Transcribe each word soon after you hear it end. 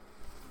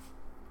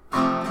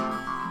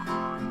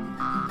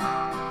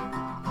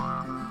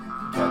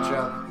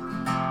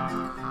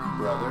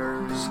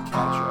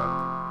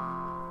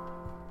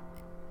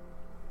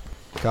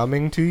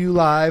Coming to you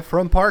live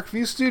from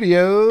Parkview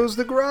Studios,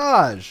 The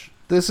Garage.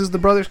 This is the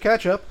Brothers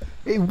Catch Up,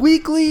 a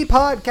weekly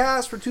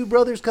podcast where two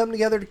brothers come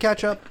together to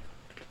catch up.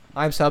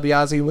 I'm Sal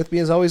Biazzi, and with me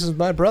as always is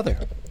my brother,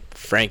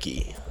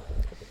 Frankie.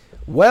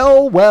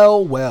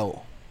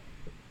 Well.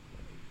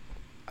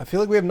 I feel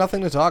like we have nothing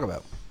to talk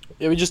about.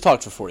 Yeah, we just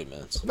talked for 40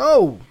 minutes.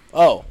 No!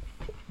 Oh.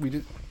 We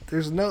did.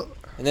 There's no...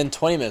 And then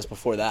 20 minutes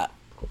before that.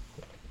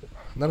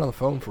 Not on the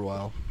phone for a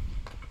while.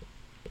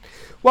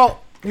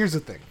 Well, here's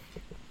the thing.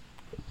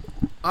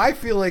 I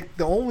feel like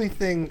the only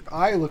thing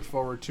I looked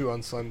forward to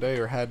on Sunday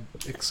or had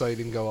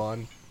exciting go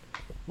on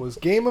was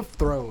Game of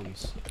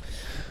Thrones.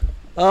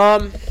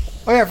 Oh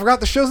yeah, I forgot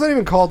the show's not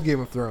even called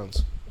Game of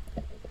Thrones.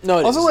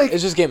 No,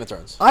 it's just Game of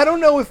Thrones. I don't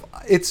know if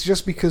it's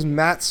just because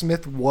Matt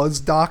Smith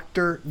was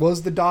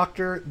the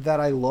doctor that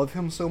I love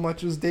him so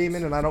much as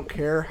Daemon and I don't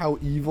care how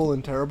evil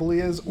and terrible he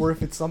is, or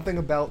if it's something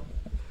about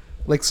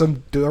like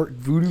some dark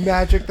voodoo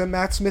magic that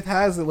Matt Smith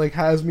has that like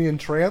has me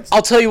entranced.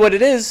 I'll tell you what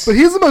it is. But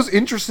he's the most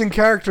interesting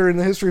character in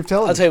the history of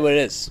television. I'll tell you what it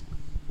is.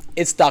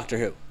 It's Doctor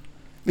Who.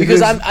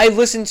 Because I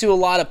listen to a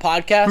lot of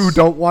podcasts. Who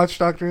don't watch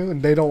Doctor Who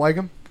and they don't like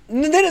him?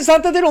 It's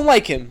not that they don't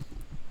like him.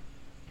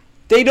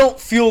 They don't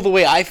feel the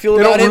way I feel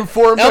about him. They don't root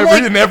for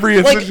him in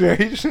every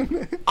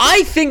situation.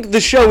 I think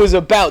the show is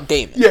about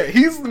Daemon. Yeah,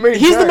 he's the main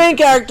character. He's the main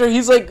character.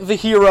 He's like the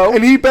hero.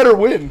 And he better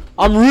win.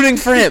 I'm rooting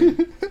for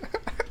him.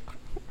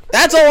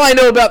 That's all I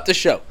know about the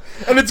show.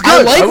 And it's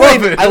good. I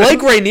love it. I like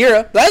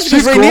Rhaenyra. That's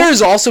because Rhaenyra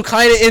is also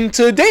kind of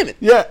into Daemon.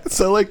 Yeah,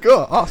 so like,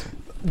 awesome.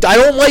 I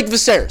don't like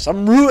Viserys.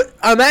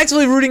 I'm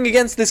actually rooting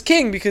against this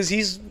king because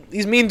he's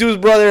mean to his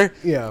brother,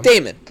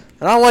 Daemon.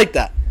 And I don't like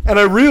that. And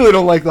I really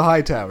don't like the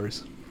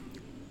Hightowers.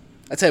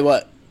 I tell you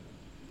what.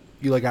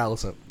 You like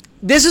Alicent.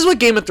 This is what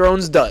Game of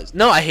Thrones does.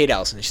 No, I hate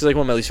Alicent. She's like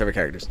one of my least favorite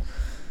characters.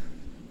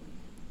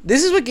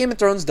 This is what Game of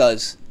Thrones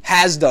does,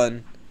 has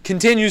done,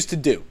 continues to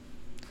do.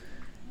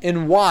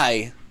 And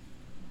why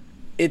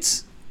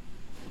it's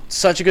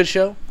such a good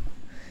show.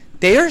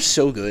 They are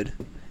so good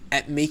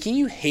at making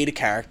you hate a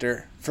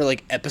character for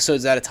like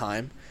episodes at a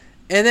time.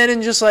 And then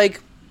in just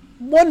like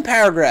one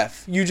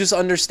paragraph, you just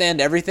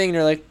understand everything. And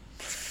you're like,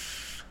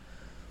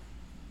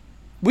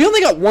 we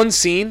only got one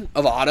scene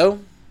of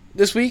Otto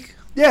this week.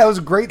 Yeah, it was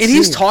a great scene. And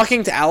he's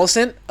talking to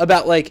Alicent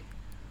about like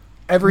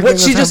everything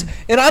what she just...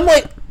 And I'm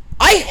like,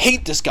 I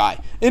hate this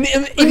guy. And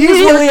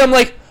immediately I'm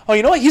like, oh,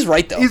 you know what? He's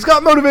right, though. He's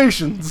got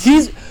motivations.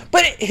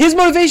 But his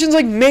motivations,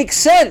 like, make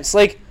sense.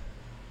 Like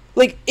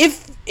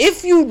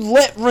if you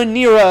let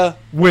Rhaenyra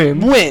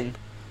win,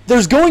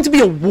 there's going to be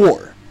a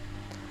war.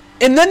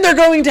 And then they're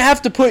going to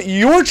have to put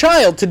your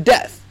child to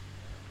death.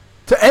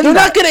 They're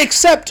not going to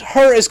accept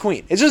her as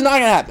queen. It's just not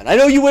going to happen. I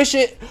know you wish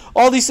it,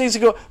 all these things to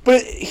go,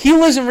 but he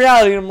lives in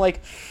reality, and I'm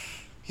like,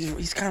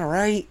 he's kind of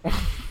right.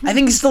 I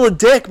think he's still a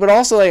dick, but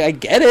also, like, I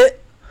get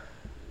it.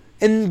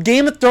 And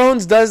Game of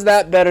Thrones does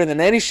that better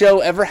than any show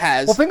ever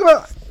has. Well, think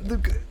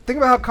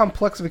about how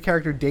complex of a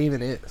character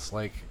Daemon is.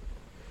 Like,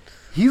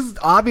 he's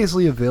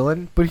obviously a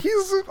villain, but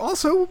he's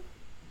also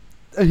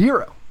a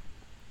hero.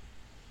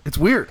 It's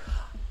weird.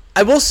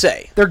 I will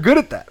say they're good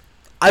at that.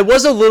 I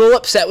was a little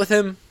upset with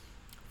him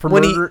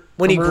when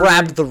he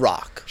grabbed the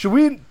rock. Should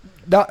we?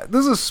 Not,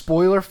 this is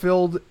spoiler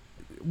filled.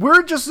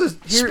 We're just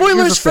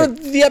spoilers for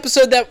the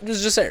episode that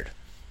was just aired.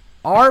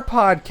 Our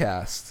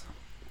podcast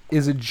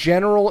is a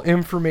general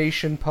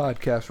information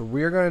podcast where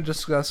we are going to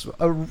discuss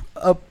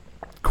a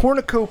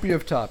cornucopia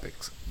of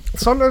topics.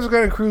 Sometimes we're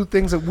going to include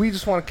things that we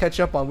just want to catch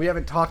up on. We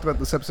haven't talked about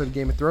this episode of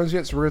Game of Thrones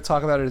yet, so we're going to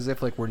talk about it as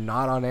if like we're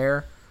not on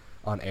air.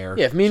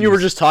 Yeah, if me and you were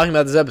just talking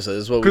about this episode,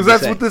 this is what we'd be saying.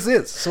 Because that's what this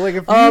is. So like,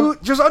 if you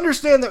just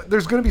understand that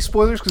there's going to be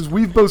spoilers because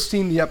we've both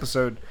seen the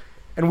episode,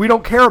 and we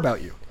don't care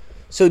about you.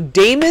 So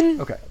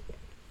Daemon,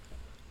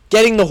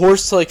 getting the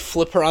horse to like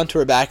flip her onto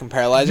her back and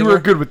paralyzing her. You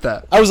were good with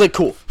that. I was like,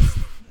 cool.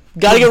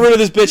 Gotta get rid of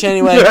this bitch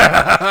anyway.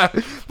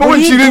 But when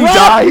she didn't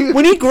die,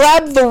 when he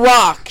grabbed the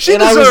rock,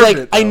 and I was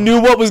like, I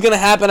knew what was gonna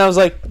happen. I was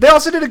like, they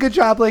also did a good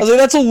job. Like, I was like,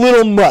 that's a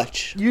little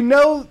much. You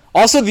know.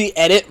 Also, the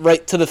edit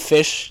right to the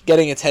fish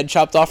getting its head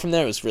chopped off from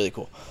there was really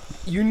cool.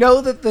 You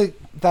know that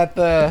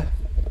the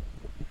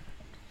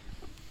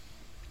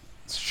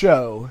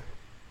show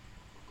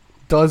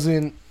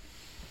doesn't.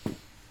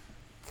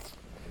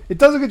 It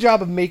does a good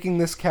job of making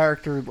this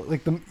character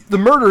like the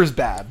murder is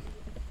bad.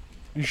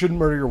 You shouldn't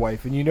murder your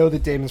wife, and you know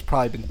that Damon's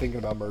probably been thinking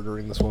about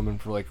murdering this woman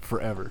for like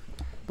forever.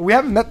 But we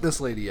haven't met this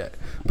lady yet.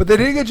 But they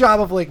did a good job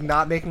of like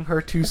not making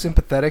her too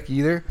sympathetic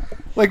either.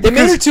 Like they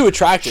made her too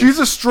attractive. She's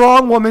a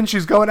strong woman.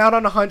 She's going out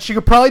on a hunt. She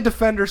could probably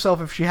defend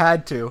herself if she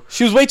had to.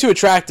 She was way too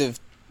attractive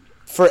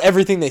for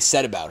everything they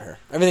said about her.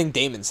 Everything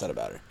Daemon said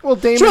about her. Well,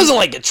 she wasn't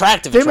like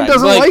attractive. Daemon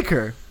doesn't like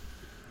her.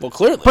 Well,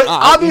 clearly, but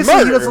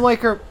obviously he doesn't like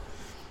her.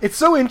 It's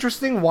so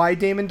interesting why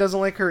Daemon doesn't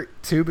like her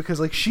too, because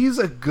like she's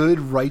a good,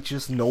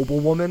 righteous, noble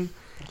woman.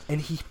 And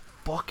he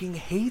fucking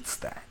hates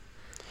that.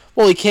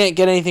 Well, he can't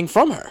get anything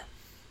from her.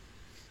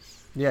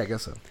 Yeah, I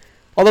guess so.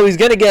 Although he's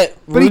gonna get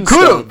But he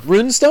could have.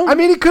 Runestone? I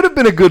mean, he could have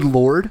been a good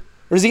lord.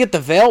 Or does he get the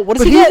veil? What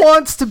does he get? He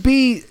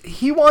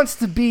wants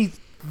to be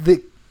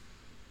the...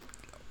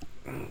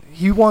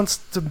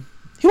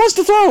 He wants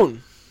the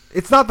throne.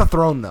 It's not the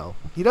throne, though.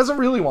 He doesn't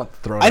really want the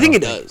throne. I think he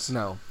does.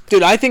 No.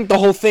 Dude, I think the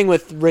whole thing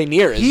with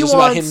Rhaenyra is just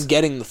about him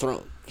getting the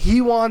throne.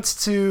 He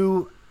wants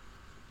to...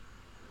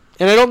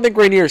 And I don't think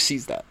Rhaenyra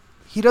sees that.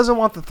 He doesn't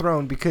want the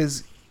throne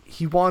because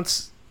he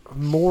wants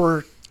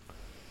more...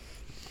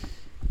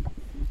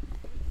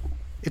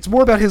 It's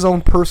more about his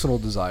own personal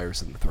desires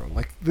than the throne.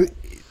 Like,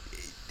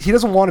 he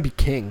doesn't want to be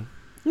king.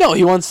 No,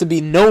 he wants to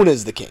be known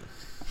as the king.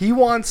 He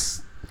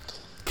wants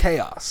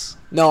chaos.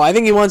 No, I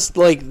think he wants,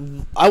 like...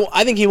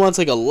 I think he wants,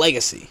 like, a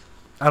legacy.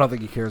 I don't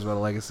think he cares about a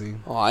legacy.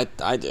 Oh, I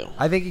do.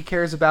 I think he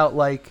cares about,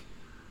 like...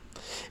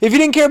 If he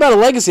didn't care about a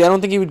legacy, I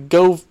don't think he would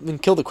go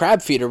and kill the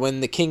crab feeder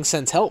when the king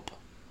sends help.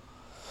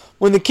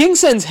 When the king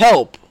sends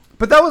help...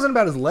 But that wasn't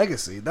about his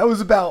legacy. That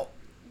was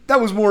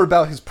more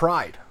about his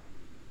pride.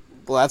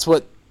 Well, that's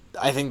what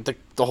I think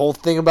the whole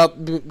thing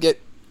about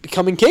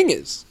becoming king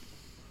is.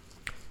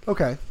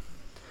 Okay.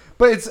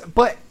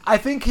 But I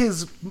think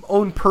his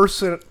own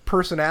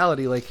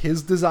personality, like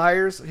his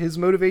desires, his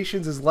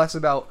motivations, is less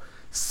about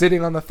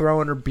sitting on the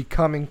throne or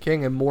becoming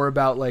king, and more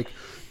about like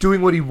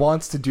doing what he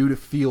wants to do to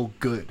feel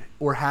good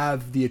or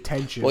have the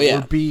attention, well,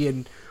 yeah.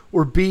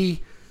 or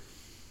be.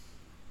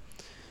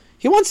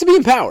 He wants to be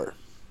in power.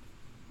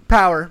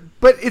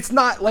 But it's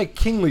not like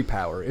kingly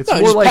power. It's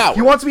more just like power.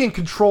 He wants to be in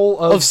control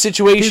of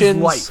situations, his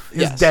life,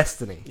 his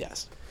destiny.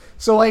 Yes.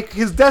 So, like,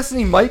 his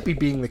destiny might be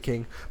being the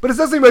king, but his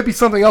destiny might be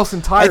something else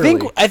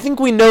entirely. I think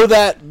we know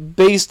that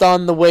based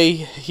on the way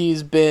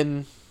he's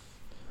been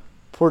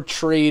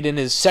portrayed in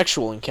his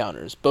sexual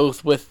encounters,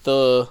 both with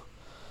the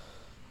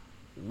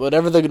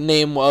whatever the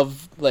name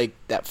of like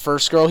that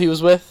first girl he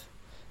was with,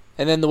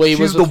 and then the way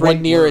he was with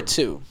Rhaenyra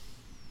too.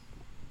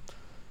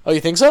 Oh,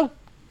 you think so?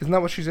 Isn't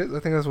that what she is? I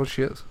think that's what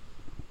she is.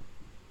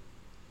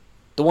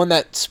 The one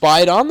that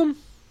spied on them?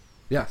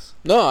 Yes.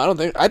 No, I don't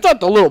think. I thought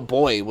the little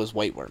boy was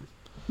White Worm.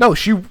 No,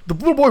 the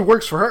little boy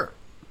works for her.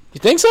 You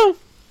think so?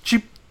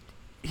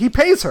 He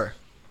pays her.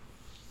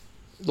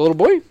 The little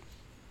boy?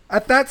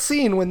 At that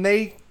scene when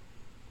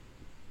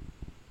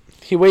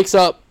he wakes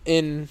up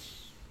in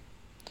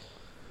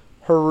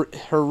her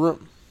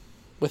room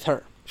with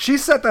her. She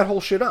set that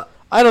whole shit up.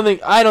 I don't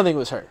think it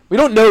was her. We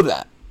don't know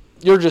that.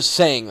 You're just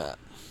saying that.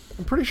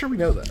 I'm pretty sure we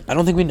know that. I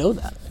don't think we know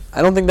that.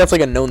 I don't think that's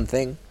like a known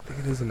thing. I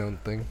think it is a known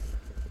thing.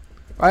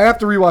 I have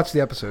to rewatch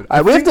the episode.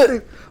 I think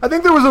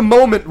there was a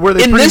moment where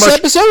they in pretty this much,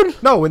 episode?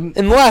 No, in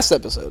the last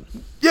episode.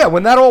 Yeah,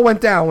 when that all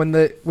went down, when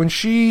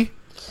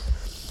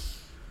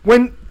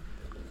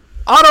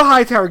Otto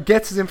Hightower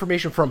gets his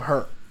information from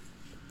her.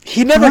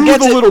 He never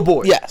gets the little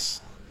boy. Yes.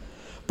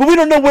 But we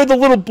don't know where the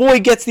little boy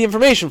gets the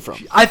information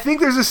from. I think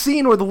there's a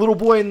scene where the little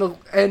boy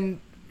and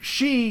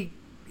she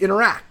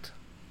interact.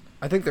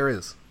 I think there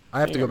is. I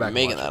have to go back and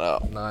watch making that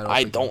up. No,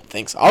 I don't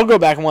think so. I'll go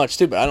back and watch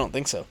too, but I don't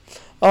think so.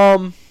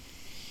 But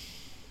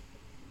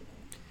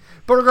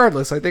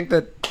regardless, I think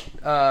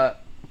that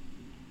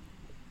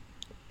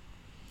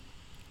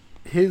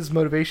his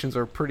motivations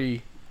are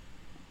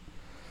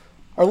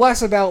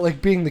less about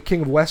like being the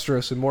king of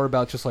Westeros and more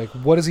about just like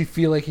what does he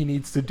feel like he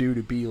needs to do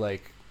to be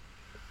like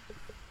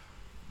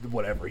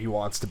whatever he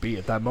wants to be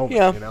at that moment.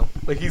 Yeah. You know,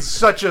 like he's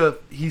such a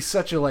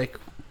like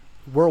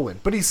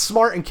whirlwind, but he's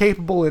smart and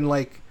capable and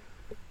like.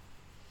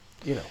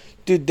 You know,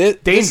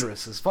 dude,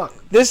 dangerous as fuck.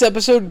 This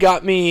episode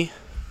got me.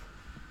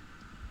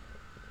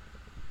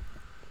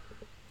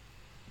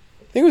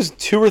 I think it was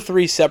 2 or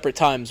 3 separate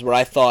times where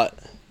I thought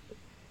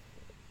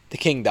the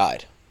king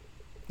died.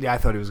 Yeah, I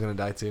thought he was gonna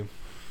die too.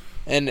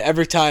 And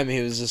every time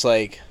he was just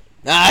like,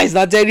 "Nah, he's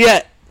not dead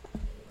yet."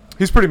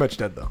 He's pretty much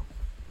dead though.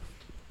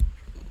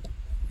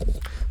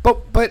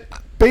 But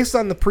based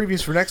on the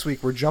previews for next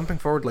week, we're jumping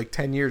forward like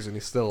 10 years and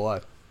he's still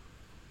alive.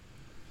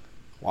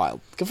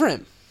 Wild. Good for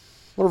him.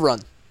 What a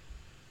run.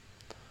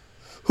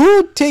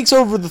 Who takes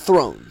over the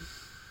throne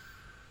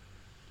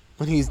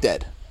when he's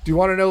dead? Do you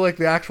want to know like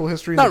the actual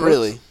history? Not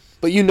really,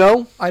 but you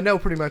know. I know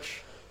pretty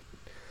much.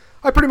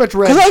 I pretty much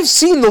read because I've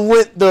seen the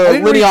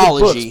linealogy. Read the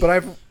books, but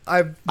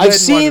I've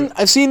seen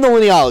the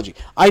linealogy.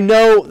 I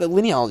know that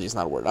linealogy is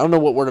not a word. I don't know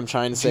what word I'm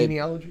trying to say.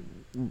 Genealogy.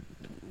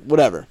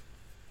 Whatever.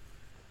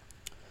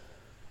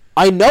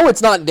 I know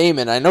it's not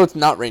Daemon. I know it's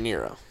not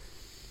Rhaenyra.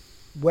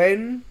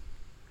 When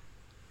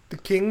the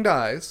king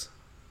dies,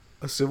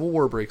 a civil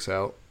war breaks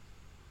out.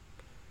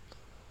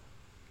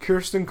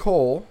 Kirsten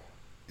Cole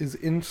is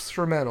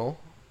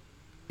instrumental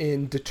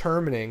in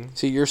determining.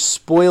 So you're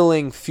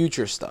spoiling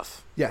future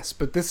stuff. Yes,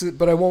 but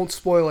I won't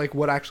spoil like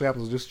what actually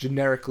happens. I'll just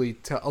generally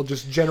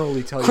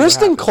tell you.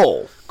 Kirsten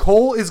Cole.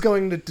 Cole is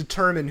going to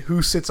determine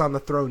who sits on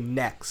the throne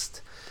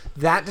next.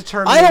 That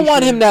determination. I don't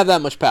want him to have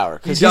that much power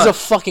because he's a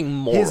fucking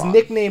moron. His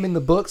nickname in the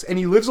books, and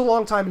he lives a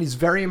long time, and he's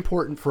very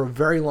important for a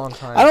very long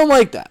time. I don't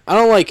like that. I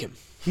don't like him.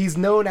 He's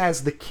known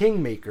as the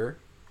Kingmaker.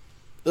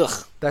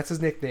 Ugh. That's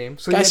his nickname.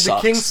 So you have the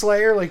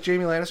Kingslayer, like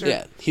Jaime Lannister.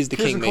 Yeah, he's the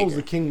Kirsten Kingmaker. Cole's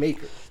the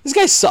Kingmaker. This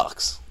guy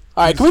sucks.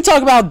 All right, can we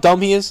talk about how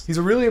dumb he is? He's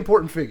a really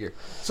important figure.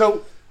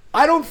 So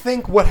I don't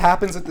think what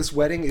happens at this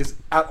wedding is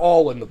at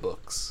all in the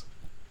books.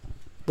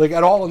 like,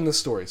 at all in this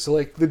story. So,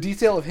 like, the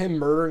detail of him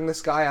murdering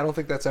this guy, I don't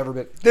think that's ever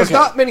been... There's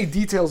not many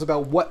details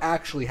about what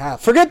actually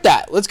happened. Forget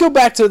that. Let's go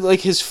back to, like,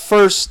 his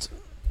first...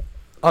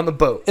 On the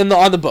boat.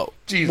 On the boat.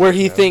 Jesus, where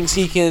he thinks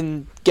he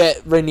can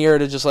get Rhaenyra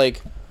to just,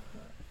 like,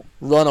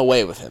 run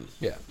away with him.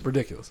 Yeah,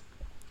 ridiculous.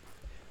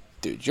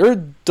 Dude, you're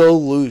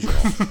delusional.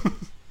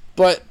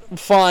 But,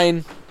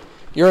 fine.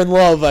 You're in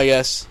love, I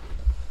guess.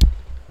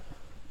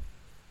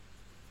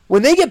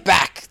 When they get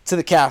back to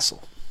the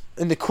castle,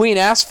 and the queen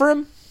asks for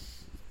him,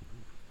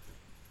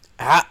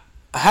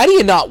 how do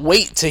you not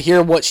wait to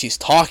hear what she's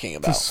talking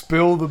about? To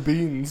spill the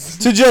beans.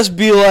 To just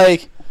be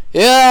like,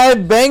 yeah, I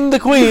banged the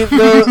queen,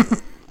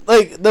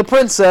 the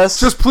princess.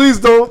 Just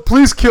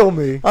please kill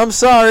me. I'm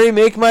sorry,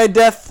 make my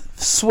death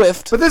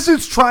swift. But this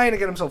dude's trying to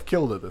get himself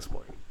killed at this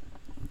point.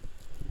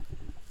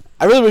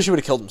 I really wish he would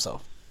have killed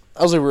himself.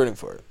 I was like rooting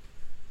for it.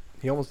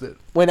 He almost did.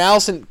 When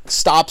Alicent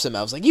stops him,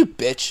 I was like, you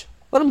bitch.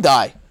 Let him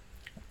die.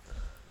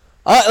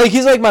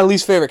 He's like my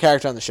least favorite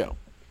character on the show.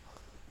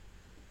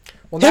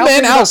 Well, him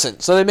and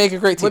Alicent, so they make a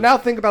great team. But now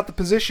think about the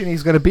position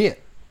he's going to be in.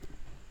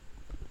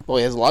 Well,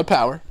 he has a lot of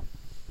power.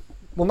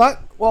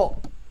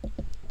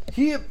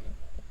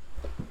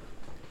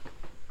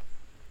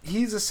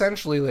 He's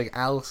essentially like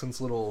Alicent's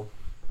little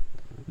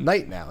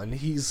knight now, and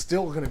he's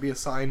still going to be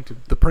assigned to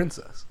the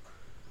princess.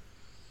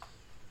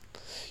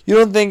 You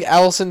don't think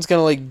Alicent's going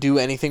to like do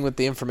anything with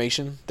the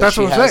information that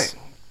she has? That's what I'm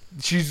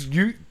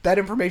saying. That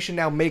information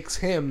now makes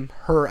him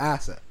her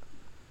asset.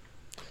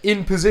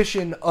 In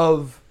position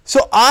of...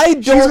 So I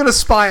don't... She's going to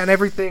spy on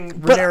everything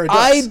Rhaenyra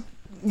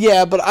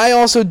does. But I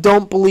also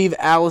don't believe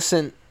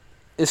Alicent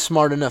is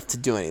smart enough to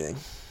do anything.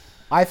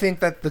 I think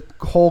that the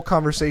whole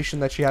conversation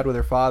that she had with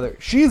her father...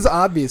 She's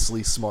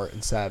obviously smart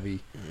and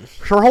savvy.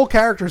 Her whole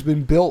character's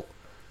been built.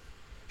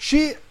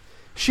 She's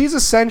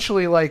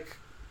essentially like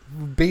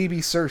baby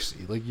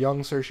Cersei, like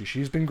young Cersei.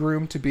 She's been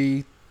groomed to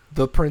be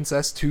the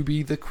princess, to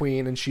be the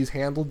queen, and she's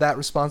handled that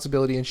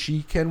responsibility, and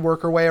she can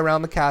work her way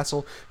around the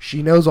castle.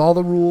 She knows all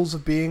the rules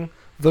of being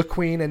the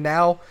queen, and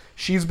now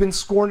she's been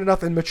scorned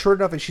enough and matured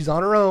enough, and she's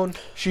on her own.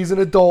 She's an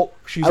adult.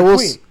 She's a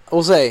queen. I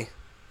will say,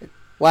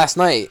 last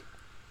night,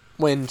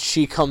 when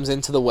she comes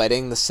into the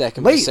wedding, the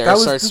second Viserys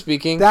starts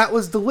speaking. That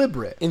was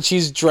deliberate. And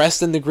she's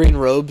dressed in the green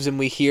robes, and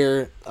we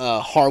hear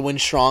Harwin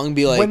Strong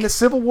be like... When the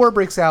Civil War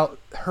breaks out,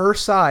 her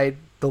side,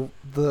 the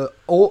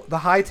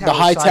High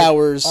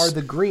Towers are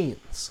the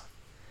greens.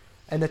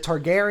 And the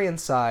Targaryen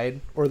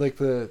side, or like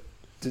the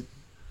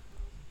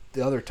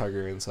other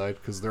Targaryen side,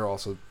 because they're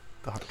also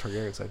the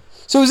Targaryen side.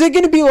 So is it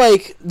going to be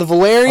like the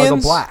Valerians the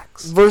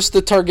blacks versus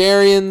the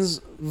Targaryens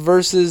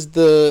versus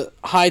the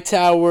High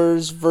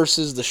Towers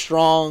versus the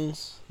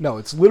Strongs? No,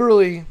 it's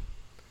literally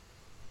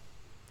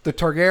the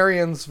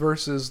Targaryens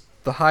versus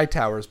the High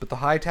Towers, but the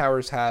High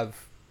Towers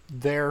have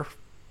their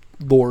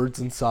lords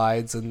and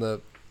sides, and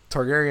the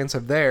Targaryens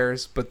have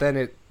theirs, but then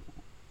it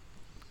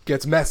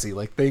gets messy,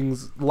 like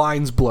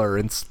lines blur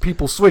and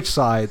people switch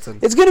sides,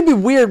 and it's gonna be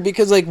weird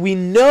because like we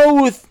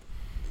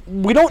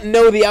don't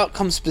know the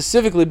outcome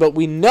specifically, but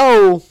we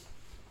know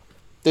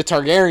the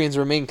Targaryens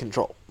remain in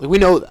control. Like we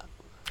know that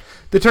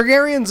the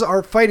Targaryens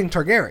are fighting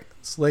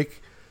Targaryens.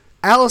 Like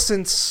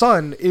Alicent's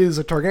son is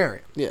a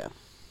Targaryen. Yeah,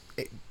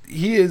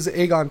 he is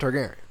Aegon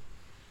Targaryen.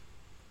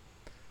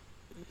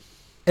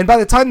 And by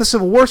the time the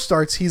Civil War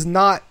starts, he's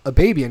not a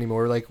baby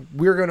anymore. Like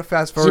we're gonna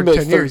fast forward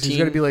 10 years. He's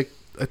gonna be like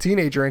a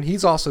teenager, and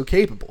he's also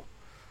capable.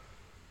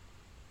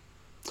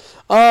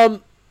 I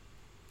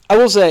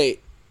will say,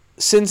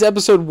 since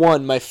episode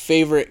 1, my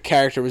favorite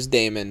character was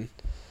Daemon.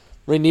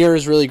 Rhaenyra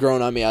has really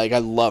grown on me. I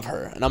love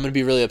her, and I'm gonna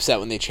be really upset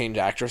when they change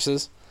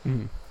actresses.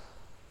 Mm-hmm.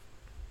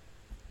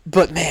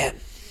 But man,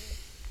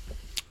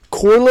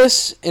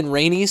 Corlys and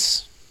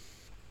Rhaenys,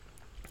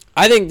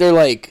 I think they're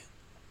like.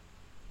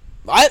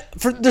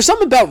 There's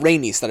something about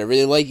Rhaenys that I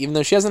really like, even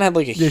though she hasn't had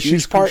like a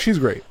huge part. She's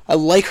great. I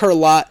like her a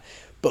lot.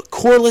 But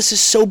Corlys is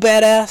so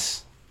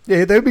badass.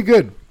 Yeah, that would be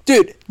good.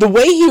 Dude, the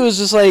way he was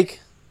just like,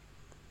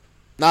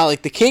 nah,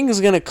 like, the king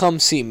is going to come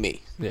see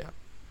me. Yeah.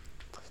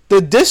 The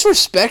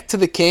disrespect to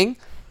the king,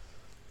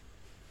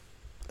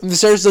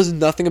 Viserys does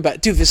nothing about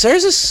it. Dude,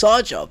 Viserys is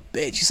such a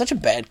bitch. He's such a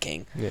bad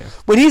king. Yeah.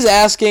 When he's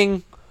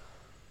asking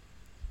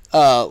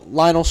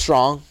Lionel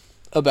Strong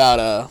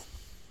about,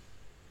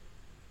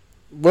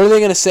 what are they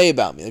going to say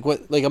about me? Like,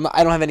 what? Like,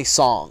 I don't have any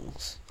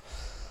songs.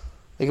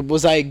 Like,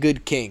 was I a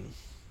good king?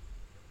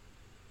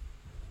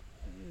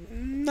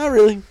 Not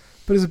really.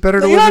 But is it better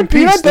to live in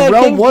peace? The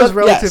realm was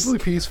relatively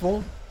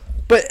peaceful.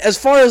 But as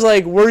far as,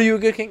 like, were you a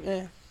good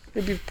king?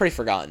 It'd be pretty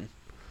forgotten.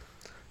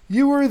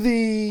 You were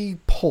the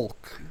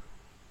Polk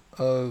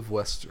of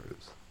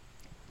Westeros.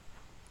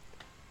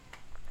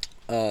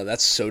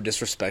 That's so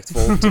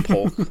disrespectful to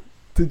Polk.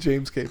 To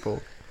James K.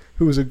 Polk,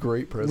 who was a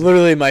great president.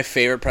 Literally my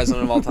favorite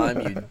president of all time,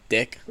 you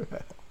dick.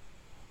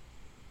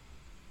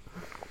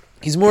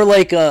 He's more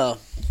like a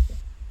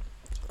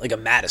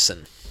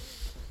Madison.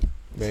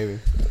 Maybe.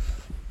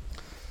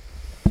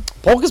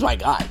 Polk is my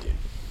guy, dude.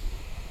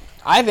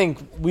 I think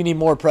we need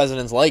more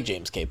presidents like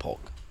James K. Polk.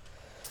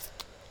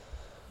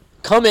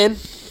 Come in,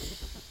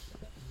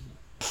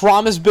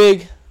 promise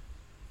big,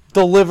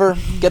 deliver,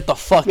 get the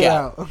fuck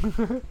out.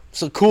 It's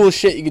the coolest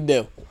shit you can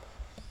do.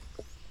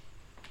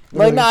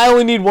 Like, I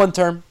only need one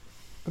term.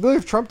 I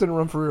believe Trump didn't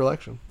run for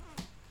re-election.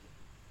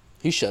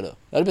 He should have.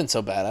 That'd have been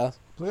so badass.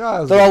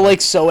 Yeah, they're all,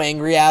 like, so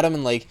angry at him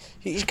and, like,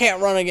 he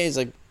can't run again. He's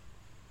like,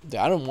 dude,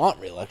 I don't want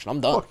re-election. I'm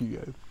done. Fuck you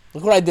guys.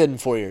 Look what I did in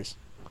 4 years.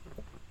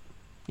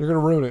 You're going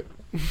to ruin it.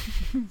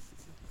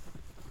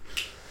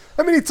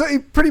 I mean, he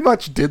pretty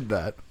much did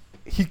that.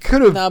 He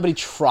could have... Nah, but he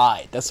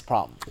tried. That's the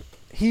problem.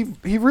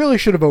 He really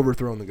should have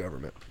overthrown the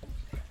government.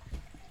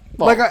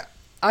 Well, like,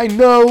 I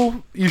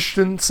know you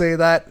shouldn't say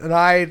that, and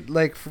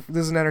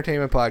this is an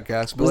entertainment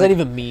podcast. But what does that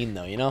even mean,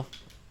 though, you know?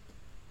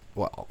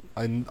 Well,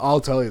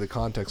 I'll tell you the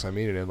context I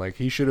mean it in. Like,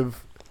 he should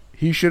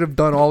have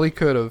done all he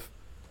could have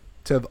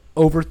to have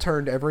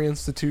overturned every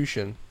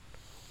institution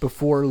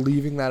before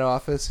leaving that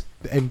office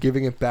and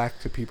giving it back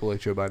to people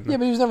like Joe Biden. Yeah,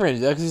 but he was never going to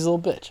do that because he's a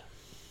little bitch.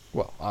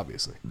 Well,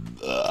 obviously.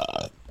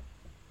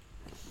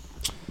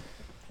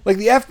 Like,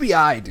 the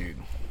FBI, dude.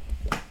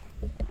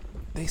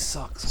 They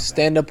suck. So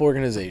stand-up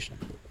organization.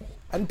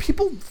 And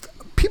people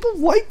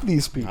like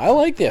these people. I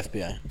like the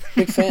FBI.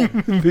 Big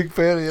fan. Big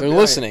fan of the FBI. They're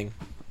listening.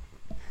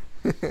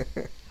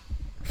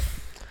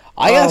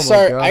 I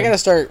gotta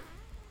start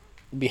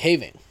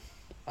behaving.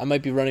 I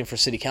might be running for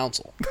city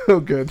council. Oh,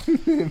 good.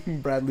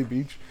 Bradley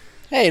Beach.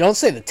 Hey, don't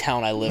say the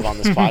town I live on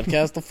this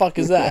podcast. The fuck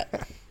is that? How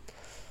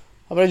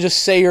about I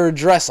just say your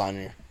address on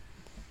here?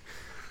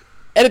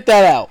 Edit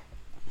that out.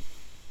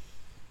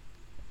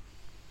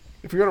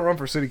 If you're gonna run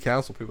for city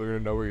council, people are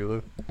gonna know where you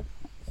live.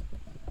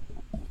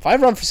 If I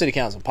run for city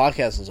council,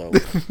 podcast is over.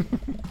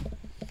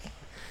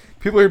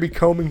 People are gonna be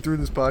combing through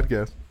this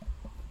podcast.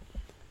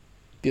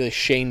 Be like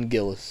Shane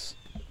Gillis.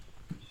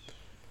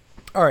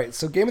 All right,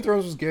 so Game of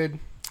Thrones was good.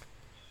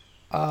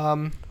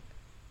 Trump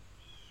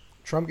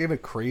gave a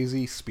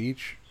crazy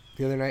speech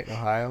the other night in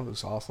Ohio. It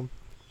was awesome.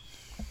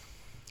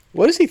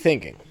 What is he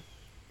thinking?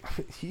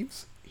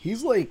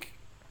 he's like...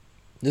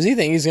 Does he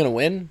think he's going to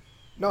win?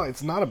 No,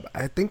 it's not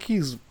I think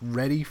he's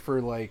ready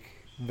for, like,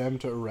 them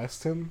to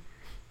arrest him.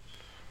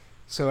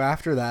 So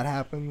after that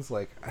happens,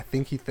 like, I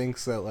think he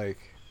thinks that, like...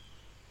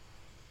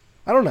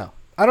 I don't know.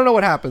 I don't know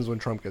what happens when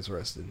Trump gets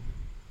arrested.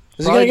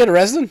 Is he going to get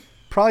arrested?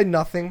 Probably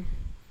nothing.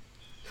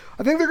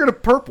 I think they're going to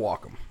perp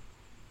walk him.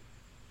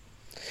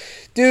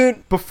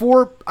 Dude.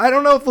 I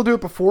don't know if they'll do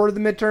it before the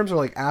midterms or,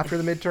 like, after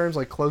the midterms,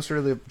 like, closer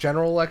to the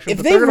general election.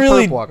 But they're going to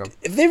perp walk him.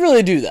 If they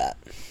really do that.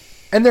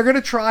 And they're going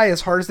to try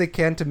as hard as they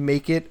can to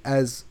make it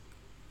as...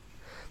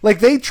 Like,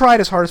 they tried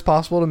as hard as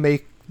possible to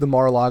make the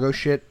Mar-a-Lago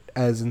shit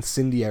as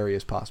incendiary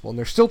as possible. And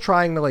they're still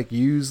trying to, like,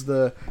 use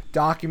the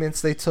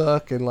documents they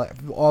took and, like,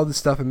 all this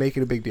stuff and make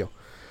it a big deal.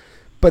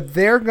 But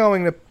they're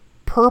going to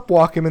perp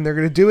walk him, and they're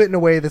going to do it in a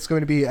way that's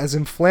going to be as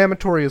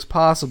inflammatory as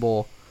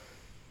possible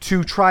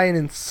to try and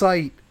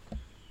incite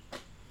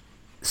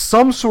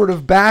some sort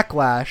of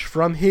backlash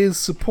from his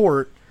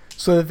support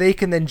so that they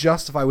can then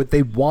justify what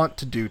they want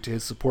to do to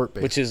his support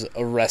base. Which is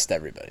arrest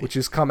everybody. Which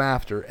is come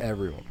after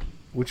everyone.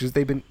 Which is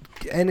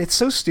and it's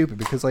so stupid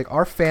because, like,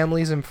 our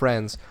families and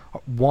friends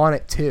want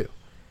it too.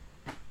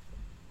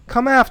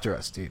 Come after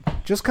us, dude.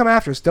 Just come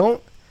after us.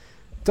 Don't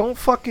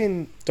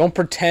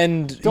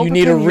pretend you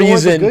need a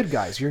reason. You're the good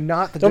guys. You're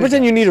not the good guys. Don't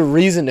pretend you need a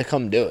reason to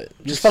come do it.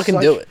 Just fucking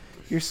do it.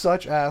 You're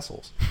such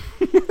assholes.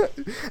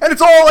 And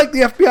it's all like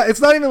the FBI.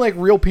 It's not even like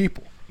real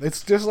people.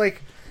 It's just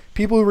like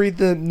people who read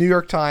the New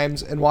York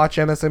Times and watch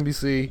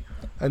MSNBC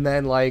and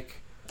then, like...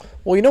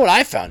 Well, you know what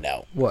I found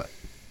out? What?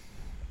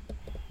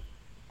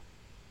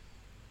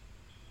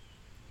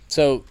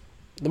 So,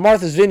 the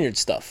Martha's Vineyard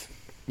stuff.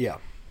 Yeah.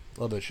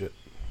 Love that shit.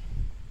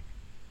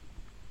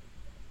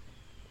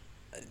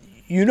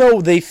 You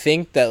know they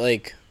think that,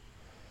 like,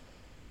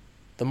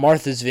 the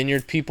Martha's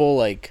Vineyard people,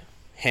 like,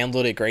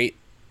 handled it great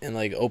and,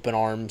 like, open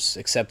arms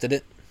accepted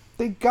it?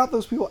 They got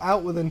those people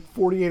out within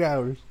 48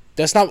 hours.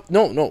 That's not...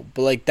 No,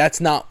 but, like,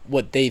 that's not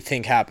what they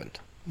think happened.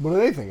 What do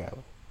they think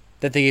happened?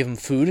 That they gave them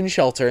food and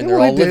shelter and they're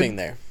all living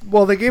there.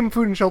 Well, they gave them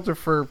food and shelter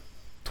for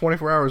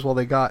 24 hours while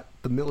they got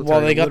the military.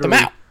 While they got them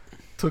out.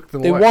 Took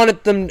them They away.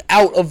 wanted them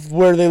out of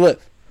where they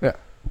live. Yeah.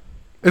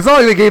 It's not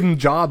like they gave them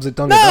jobs at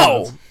Dunkin'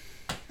 Donuts. No!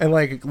 And,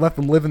 like, let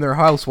them live in their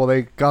house while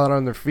they got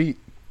on their feet.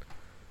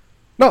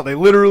 No, they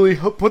literally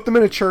put them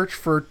in a church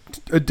for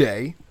a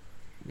day.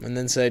 And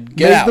then said,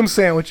 get out. Made them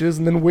sandwiches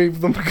and then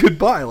waved them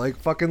goodbye like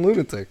fucking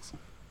lunatics.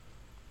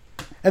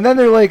 And then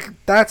they're like,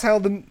 that's how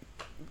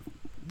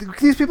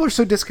these people are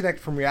so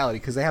disconnected from reality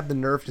because they have the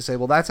nerve to say,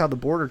 well, that's how the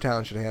border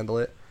town should handle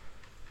it.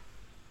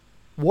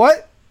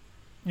 What?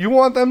 You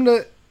want them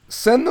to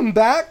send them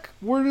back?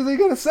 Where are they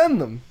going to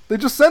send them? They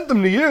just sent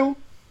them to you.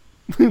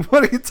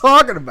 What are you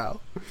talking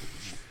about?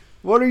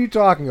 What are you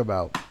talking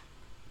about?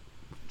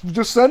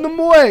 Just send them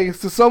away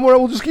to somewhere.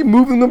 We'll just keep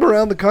moving them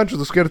around the country.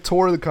 Let's get a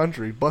tour of the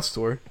country. Bus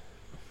tour.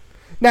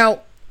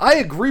 Now, I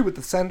agree with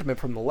the sentiment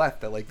from the left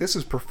that, like, this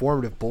is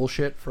performative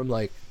bullshit from,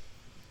 like,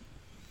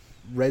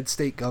 red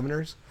state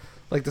governors.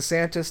 Like,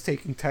 DeSantis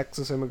taking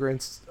Texas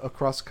immigrants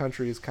across the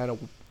country is kind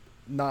of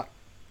not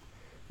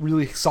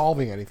really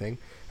solving anything.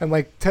 And,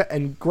 like,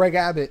 and Greg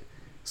Abbott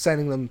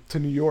sending them to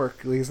New York.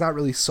 Like, it's not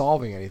really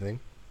solving anything.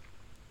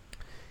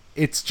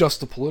 It's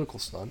just a political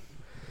stunt.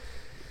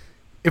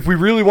 If we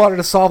really wanted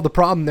to solve the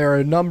problem, there are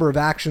a number of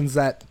actions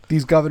that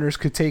these governors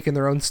could take in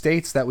their own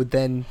states that would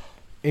then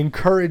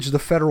encourage the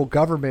federal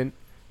government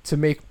to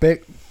make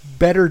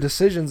better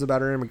decisions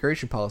about our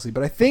immigration policy.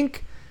 But I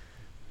think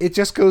it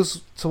just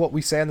goes to what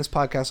we say on this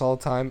podcast all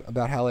the time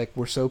about how, like,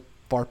 we're so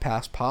far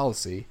past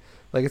policy.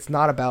 Like, it's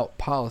not about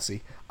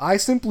policy. I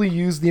simply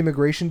use the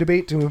immigration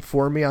debate to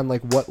inform me on,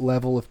 like, what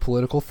level of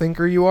political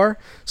thinker you are.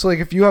 So, like,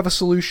 if you have a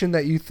solution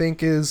that you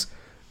think is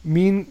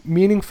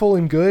meaningful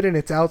and good, and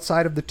it's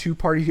outside of the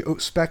two-party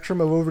spectrum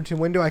of Overton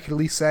window, I could at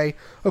least say,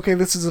 okay,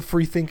 this is a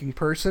free-thinking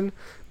person.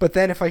 But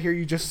then if I hear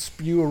you just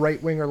spew a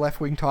right-wing or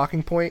left-wing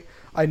talking point,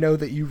 I know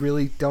that you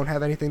really don't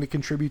have anything to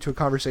contribute to a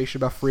conversation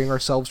about freeing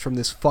ourselves from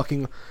this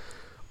fucking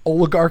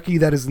oligarchy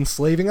that is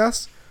enslaving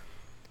us.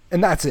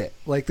 And that's it.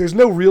 Like, there's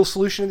no real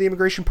solution to the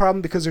immigration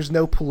problem because there's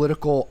no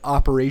political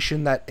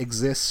operation that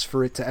exists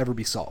for it to ever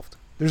be solved.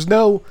 There's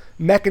no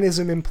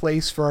mechanism in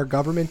place for our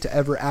government to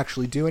ever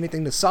actually do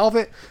anything to solve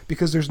it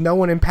because there's no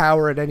one in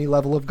power at any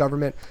level of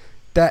government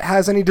that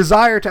has any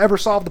desire to ever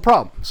solve the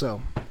problem.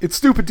 So it's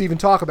stupid to even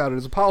talk about it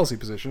as a policy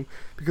position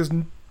because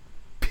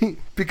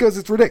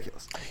it's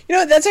ridiculous. You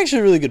know, that's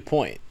actually a really good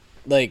point.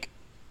 Like,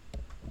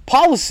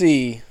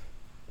 policy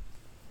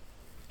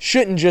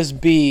shouldn't just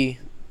be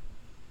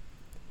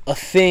a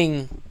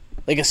thing,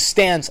 like a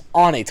stance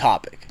on a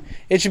topic.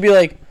 It should be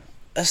like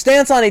a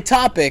stance on a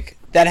topic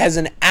that has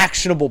an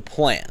actionable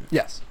plan.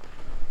 Yes.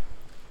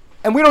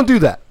 And we don't do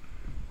that.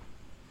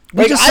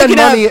 We Like, just I send could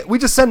money. have- We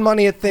just send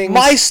money at things.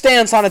 My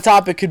stance on a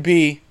topic could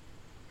be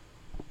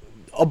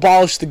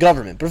abolish the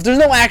government. But if there's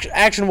no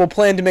actionable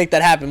plan to make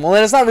that happen, well,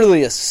 then it's not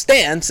really a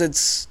stance.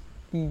 It's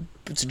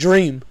a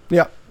dream.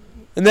 Yeah.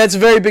 And that's a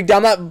very big deal.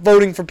 I'm not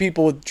voting for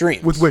people with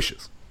dreams. With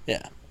wishes.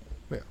 Yeah.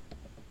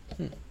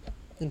 Yeah.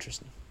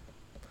 Interesting.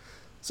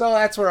 So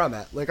that's where I'm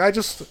at. Like,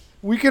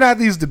 we could have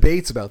these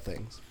debates about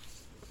things.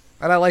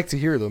 And I like to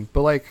hear them.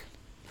 But, like,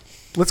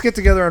 let's get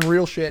together on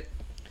real shit.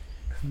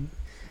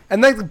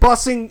 And then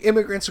busing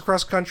immigrants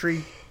across the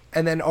country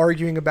and then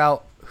arguing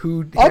about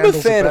who I'm a handles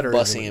it fan of better.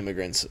 busing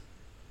immigrants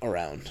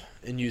around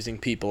and using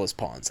people as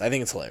pawns. I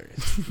think it's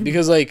hilarious.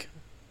 Because, like,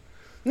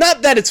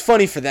 not that it's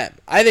funny for them.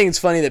 I think it's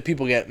funny that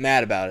people get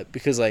mad about it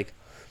because, like,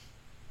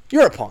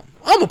 you're a pawn.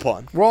 I'm a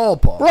pawn. We're all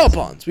pawns. We're all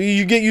pawns.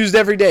 You get used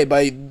every day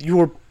by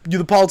you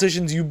the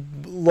politicians you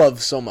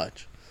love so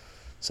much.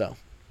 So.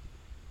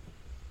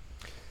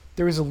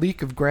 There was a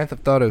leak of Grand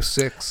Theft Auto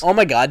 6. Oh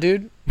my god,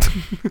 dude.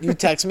 You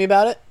text me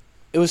about it?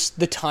 It was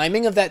the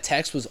timing of that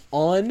text was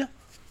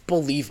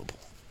unbelievable.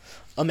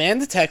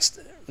 Amanda text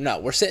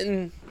we're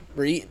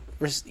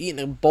eating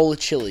a bowl of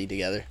chili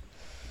together.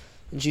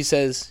 And she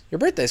says, "Your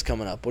birthday's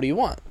coming up. What do you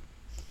want?"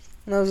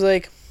 And I was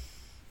like,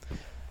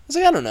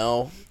 I don't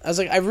know. I was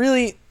like,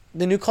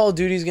 the new Call of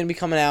Duty is going to be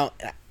coming out.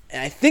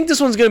 And I think this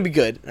one's going to be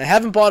good. And I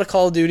haven't bought a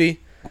Call of Duty,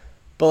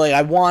 but like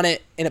I want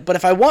it. But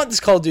if I want this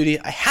Call of Duty,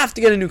 I have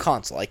to get a new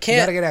console. I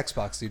can't. You gotta get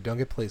Xbox, dude. Don't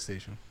get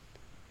PlayStation.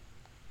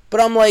 But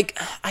I'm like,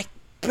 I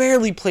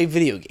barely play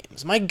video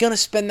games. Am I going to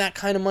spend that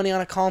kind of money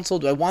on a console?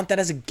 Do I want that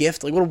as a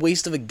gift? Like, what a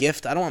waste of a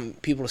gift. I don't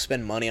want people to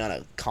spend money on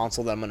a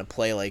console that I'm going to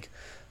play like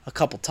a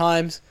couple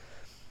times.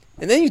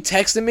 And then you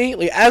texted me,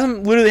 like, as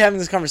I'm literally having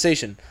this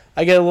conversation,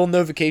 I get a little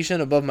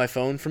notification above my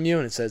phone from you,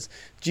 and it says,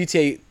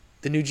 the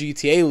new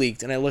GTA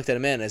leaked, and I looked at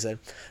Amanda, and I said,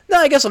 no,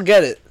 I guess I'll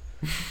get it.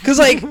 Because,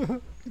 like,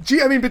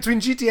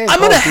 between GTA and I'm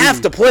going to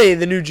have to play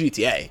the new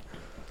GTA.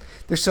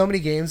 There's so many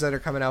games that are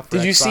coming out for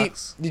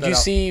Xbox. Did you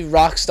see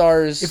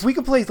Rockstar's... If we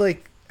could play,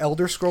 like,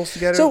 Elder Scrolls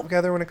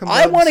together when it comes out,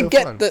 I want to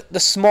get fun. the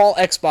small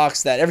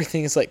Xbox that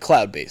everything is, like,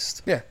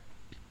 cloud-based. Yeah.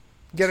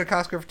 Get it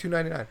at Costco for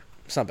 $2.99.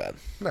 It's not bad.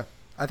 No.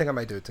 I think I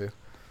might do it, too.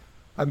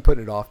 I'm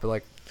putting it off, but,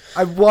 like,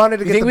 I wanted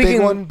to get the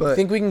big one, but...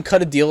 Think we can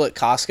cut a deal at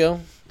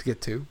Costco? To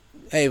get two?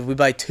 Hey, if we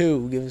buy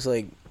two, give us,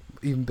 like...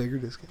 Even bigger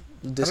discount?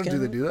 Discount? Do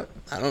they do that?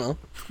 I don't know.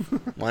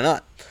 Why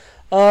not?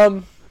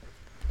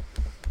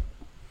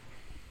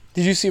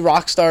 Did you see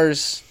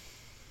Rockstar's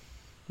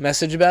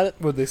message about it?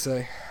 What'd they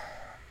say?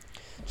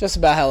 Just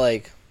about how,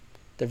 like,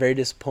 they're very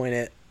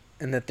disappointed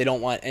and that they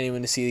don't want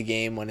anyone to see the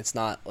game when it's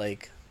not,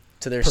 like,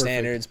 to their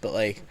standards, but,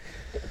 like,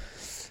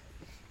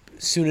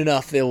 soon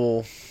enough they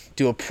will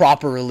do a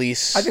proper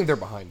release. I think they're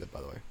behind it,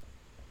 by the way.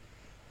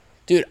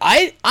 Dude,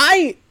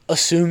 I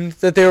assumed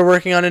that they were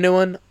working on a new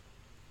one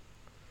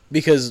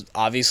because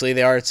obviously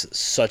they are. It's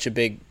such a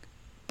big...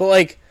 But,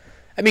 like,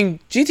 I mean,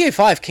 GTA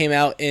 5 came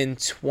out in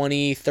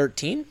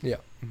 2013? Yeah.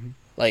 Mm-hmm.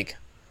 Like,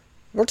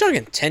 we're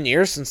talking 10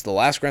 years since the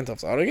last Grand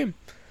Theft Auto game.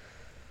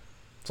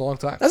 It's a long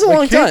time. That's a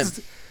long time.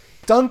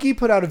 Donkey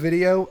put out a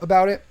video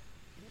about it.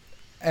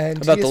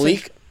 And about the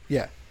leak?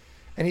 Yeah.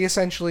 And he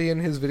essentially, in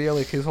his video,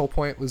 like, his whole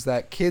point was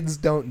that kids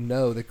don't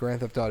know that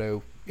Grand Theft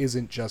Auto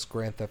isn't just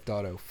Grand Theft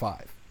Auto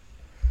 5.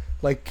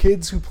 Like,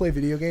 kids who play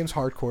video games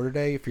hardcore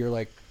today,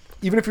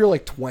 even if you're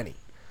like 20,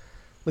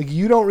 like,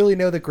 you don't really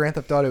know that Grand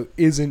Theft Auto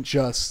isn't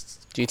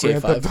just GTA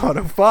Grand 5. Theft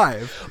Auto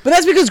 5. But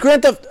that's because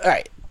Grand Theft...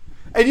 Alright.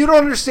 And you don't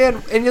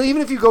understand, and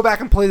even if you go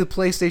back and play the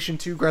PlayStation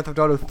 2 Grand Theft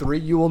Auto 3,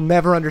 you will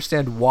never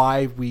understand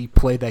why we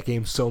played that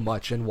game so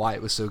much and why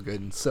it was so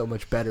good and so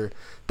much better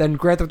than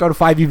Grand Theft Auto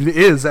 5 even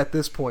is at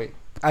this point,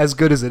 as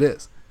good as it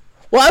is.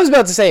 Well, I was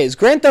about to say, is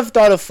Grand Theft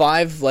Auto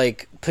 5,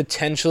 like,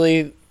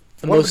 potentially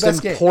the most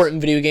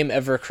important video game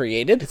ever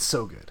created? It's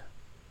so good.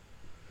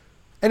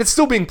 And it's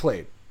still being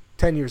played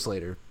 10 years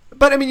later.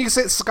 But, I mean, you can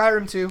say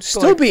Skyrim, too.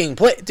 Still being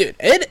played. Dude,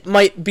 it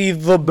might be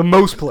the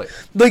most played.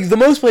 Like, the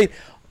most played.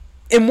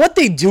 And what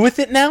they do with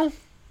it now,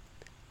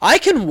 I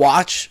can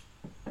watch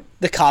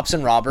the Cops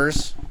and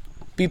Robbers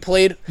be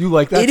played. You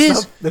like that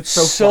stuff? That's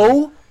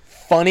so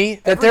funny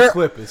that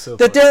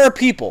there are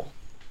people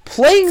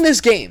playing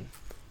this game,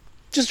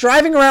 just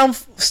driving around,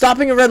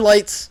 stopping at red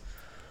lights,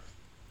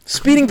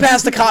 speeding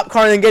past the cop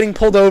car and then getting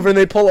pulled over, and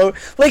they pull over.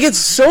 Like, it's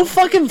so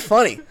fucking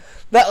funny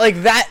that,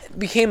 like, that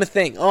became a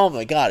thing. Oh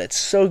my god, it's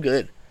so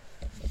good.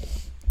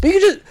 But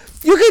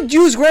you could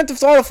use Grand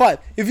Theft Auto 5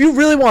 if you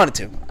really wanted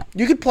to.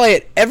 You could play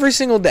it every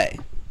single day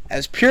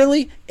as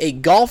purely a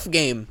golf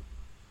game,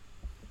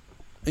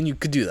 and you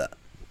could do that.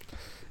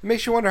 It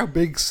makes you wonder how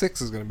big 6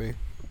 is going to be,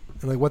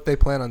 and like what they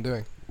plan on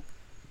doing.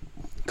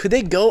 Could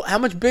they go? How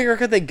much bigger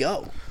could they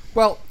go?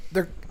 Well,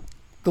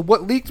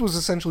 what leaked was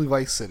essentially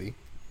Vice City.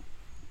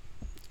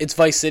 It's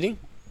Vice City,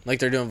 like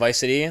they're doing Vice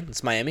City again.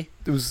 It's Miami.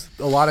 There was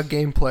a lot of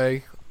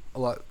gameplay, a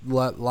lot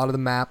of the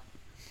map.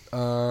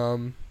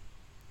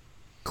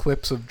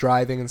 Clips of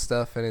driving and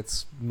stuff, and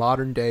it's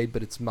modern day,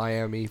 but it's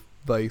Miami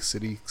Vice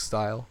City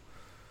style.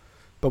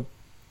 But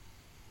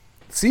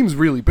it seems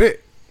really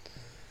big.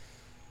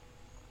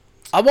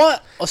 I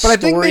want a story. But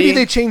I think maybe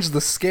they changed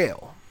the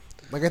scale.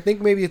 Like, I think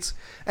maybe it's...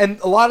 And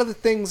a lot of the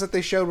things that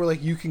they showed were,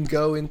 like, you can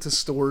go into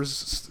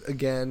stores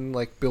again,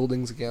 like,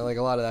 buildings again, like,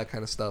 a lot of that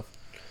kind of stuff.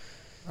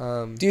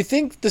 Do you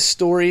think the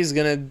story is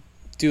going to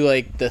do,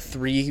 like, the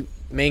 3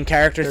 main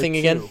character thing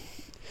again?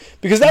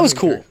 Because that was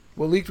cool.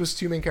 What leaked was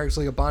 2 main characters,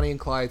 like a Bonnie and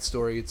Clyde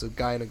story. It's a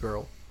guy and a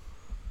girl.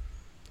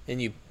 And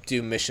you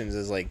do missions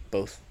as, like,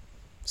 both.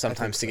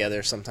 Sometimes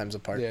together, sometimes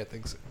apart. Yeah, I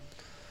think so.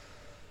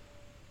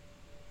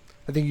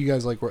 I think you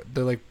guys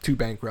they're like 2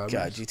 bank robbers.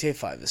 God, GTA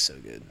 5 is so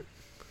good.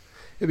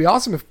 It'd be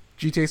awesome if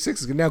GTA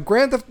 6 is good.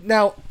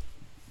 Now,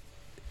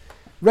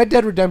 Red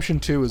Dead Redemption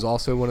 2 is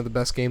also one of the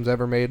best games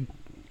ever made.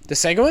 The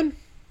second one?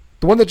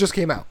 The one that just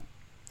came out.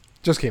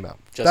 That came out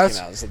 5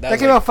 years ago.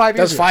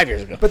 That was 5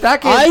 years ago. But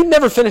that game... I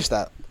never finished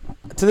that.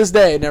 To this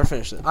day, I never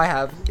finished it. I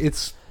have.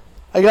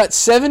 I got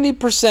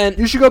 70%.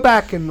 You should go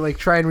back and like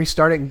try and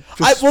restart it. And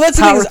just that's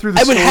power the through thing.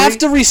 The I would story. have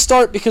to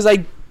restart because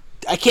I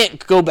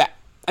can't go back.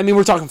 I mean,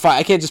 we're talking 5.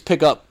 I can't just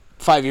pick up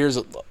 5 years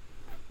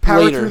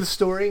power later. Through the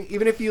story,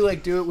 even if you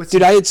like do it with.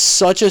 Dude, I had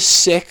such a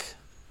sick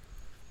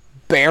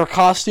bear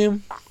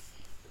costume.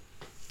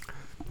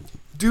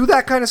 Do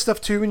that kind of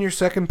stuff too in your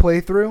second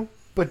playthrough,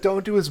 but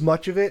don't do as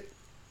much of it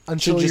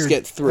until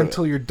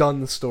you're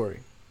done the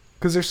story.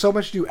 Because there's so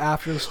much to do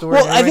after the story.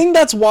 Well, I think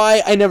that's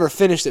why I never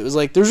finished it. It was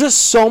like there's just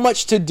so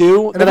much to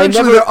do, and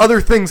eventually there are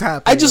other things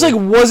happening. I just like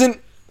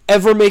wasn't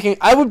ever making.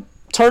 I would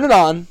turn it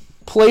on,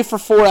 play for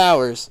 4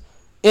 hours,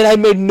 and I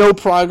made no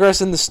progress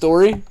in the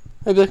story.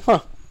 I'd be like, huh,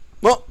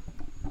 well,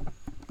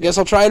 guess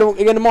I'll try it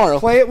again tomorrow.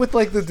 Play it with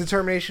like the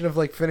determination of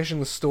like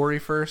finishing the story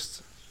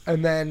first,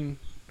 and then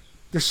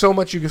there's so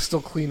much you can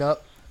still clean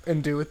up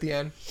and do at the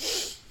end.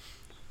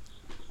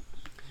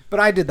 But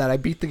I did that. I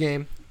beat the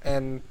game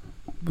and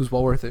it was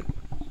well worth it.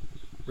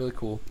 Really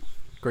cool.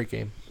 Great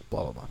game.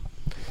 Blah, blah, blah.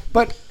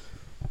 But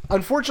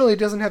unfortunately, it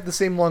doesn't have the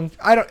same long...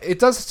 It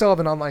does still have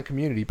an online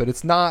community, but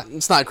it's not...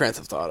 It's not Grand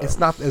Theft Auto. It's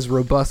not as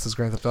robust as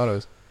Grand Theft Auto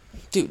is.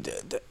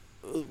 Dude.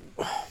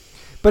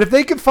 But if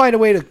they could find a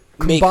way to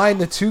combine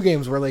the 2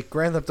 games where like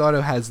Grand Theft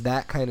Auto has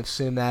that kind of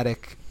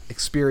cinematic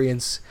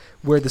experience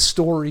where the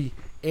story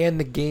and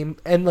the game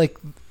and like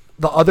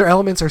the other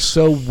elements are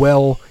so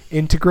well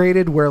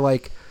integrated where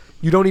like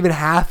you don't even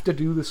have to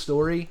do the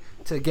story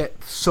to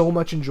get so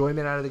much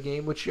enjoyment out of the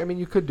game, which, I mean,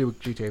 you could do with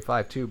GTA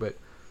 5 too, but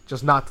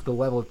just not to the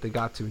level that they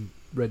got to in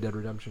Red Dead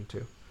Redemption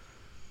 2.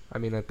 I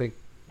mean, I think...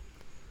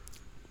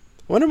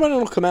 I wonder when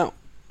it'll come out.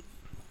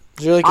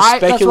 Is there like a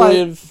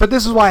speculative... But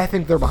this is why I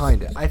think they're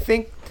behind it. I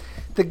think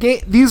the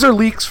game... These are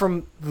leaks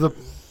from the...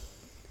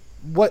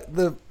 What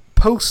the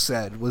post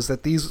said was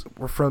that these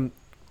were from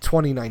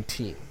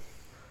 2019.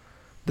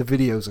 The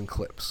videos and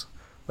clips.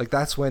 Like,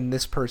 that's when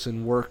this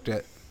person worked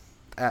at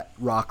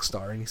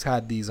Rockstar, and he's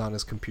had these on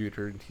his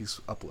computer, and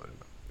he's uploading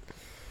them.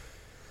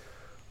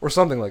 Or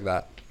something like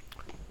that.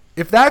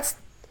 If that's...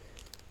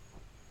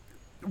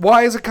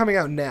 Why is it coming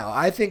out now?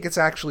 I think it's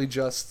actually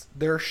just...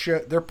 They're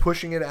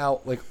pushing it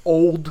out, like,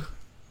 old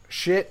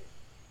shit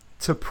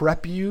to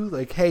prep you.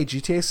 Like, hey,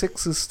 GTA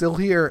 6 is still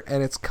here,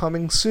 and it's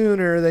coming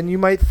sooner than you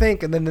might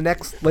think. And then the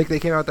next... Like, they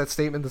came out with that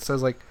statement that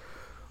says, like,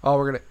 oh,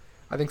 we're gonna...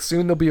 I think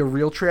soon there'll be a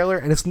real trailer,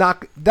 and it's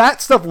not...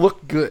 That stuff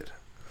looked good.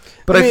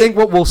 But I think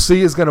what we'll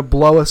see is going to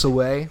blow us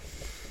away,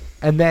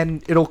 and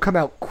then it'll come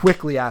out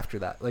quickly after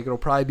that. Like, it'll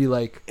probably be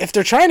like... If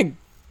they're trying to...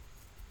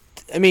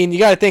 I mean, you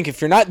got to think, if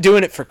you're not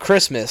doing it for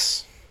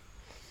Christmas,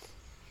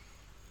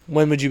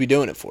 when would you be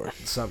doing it for?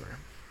 Summer.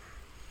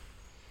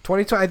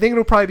 2020. I think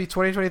it'll probably be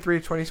 2023,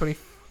 2020,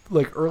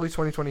 like early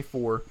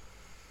 2024.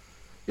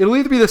 It'll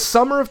either be the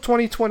summer of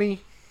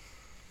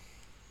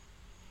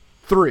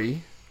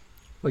 2023,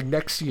 like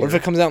next year. What if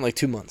it comes out in like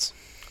 2 months?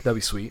 That'd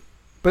be sweet.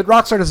 But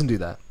Rockstar doesn't do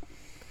that.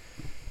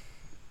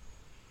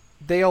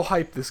 They'll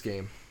hype this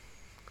game.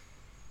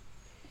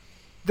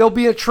 There'll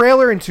be a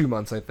trailer in 2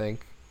 months, I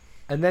think.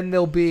 And then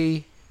there'll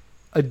be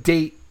a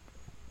date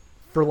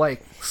for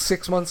like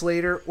 6 months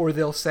later, or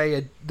they'll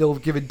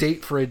give a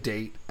date for a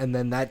date, and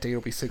then that date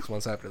will be 6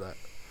 months after that.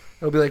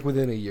 It'll be like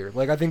within a year.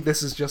 Like, I think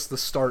this is just the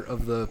start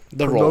of the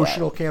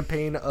promotional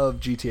campaign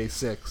of GTA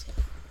 6.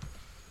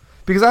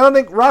 Because I don't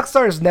think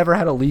Rockstar has never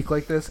had a leak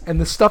like this, and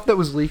the stuff that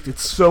was leaked,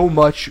 it's so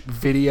much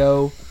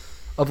video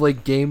of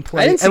like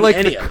gameplay and like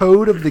the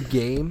code of the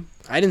game.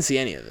 I didn't see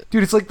any of it.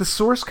 Dude, it's like the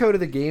source code of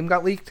the game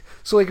got leaked.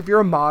 So like if you're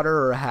a modder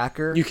or a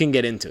hacker, you can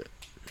get into it.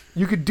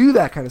 You could do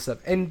that kind of stuff.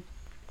 And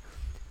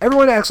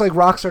everyone acts like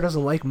Rockstar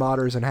doesn't like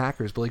modders and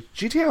hackers, but like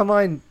GTA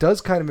Online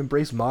does kind of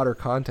embrace modder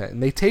content,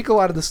 and they take a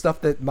lot of the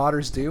stuff that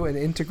modders do and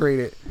integrate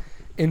it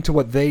into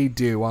what they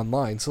do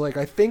online. So like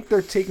I think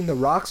they're taking the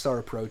Rockstar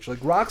approach.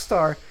 Like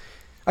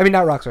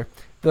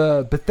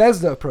the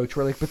Bethesda approach,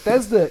 where like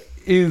Bethesda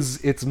is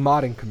its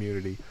modding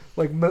community.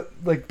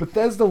 Like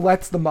Bethesda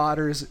lets the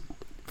modders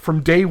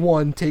from day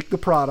one take the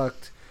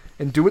product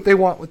and do what they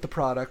want with the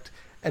product,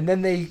 and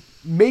then they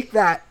make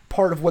that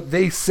part of what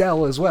they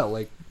sell as well.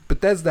 Like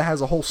Bethesda has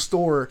a whole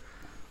store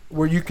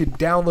where you could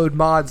download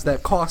mods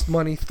that cost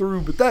money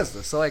through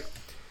Bethesda. So like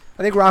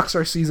I think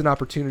Rockstar sees an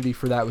opportunity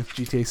for that with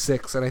GTA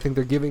 6, and I think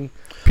they're giving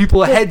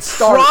people a head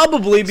start.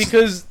 Probably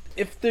because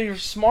if they're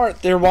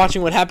smart, they're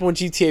watching what happened with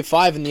GTA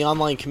 5 in the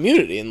online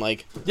community, and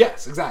like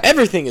yes, exactly,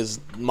 everything is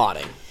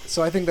modding.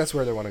 So I think that's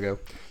where they want to go.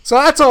 So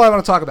that's all I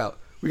want to talk about.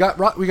 We got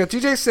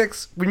GTA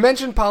 6. We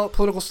mentioned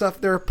political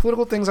stuff. There are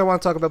political things I want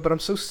to talk about, but I'm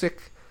so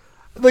sick.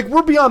 Like,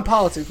 we're beyond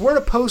politics. We're in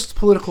a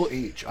post-political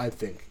age, I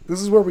think.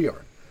 This is where we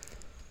are.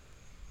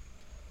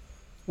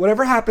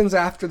 Whatever happens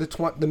after the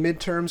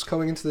midterms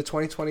coming into the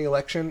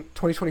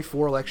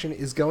 2024 election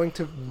is going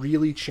to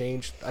really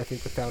change, I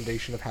think, the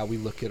foundation of how we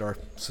look at our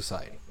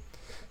society.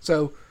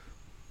 So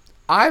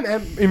I'm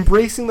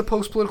embracing the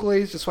post-political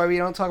age. That's why we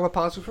don't talk about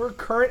politics. We're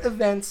current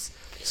events,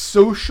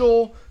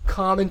 social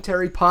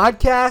commentary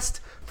podcast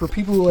for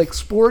people who like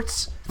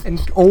sports and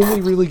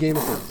only really Game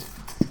of Thrones.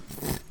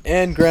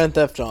 And Grand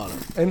Theft Auto.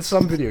 And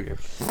some video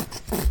games.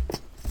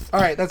 All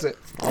right, that's it.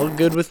 All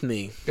good with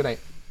me. Good night.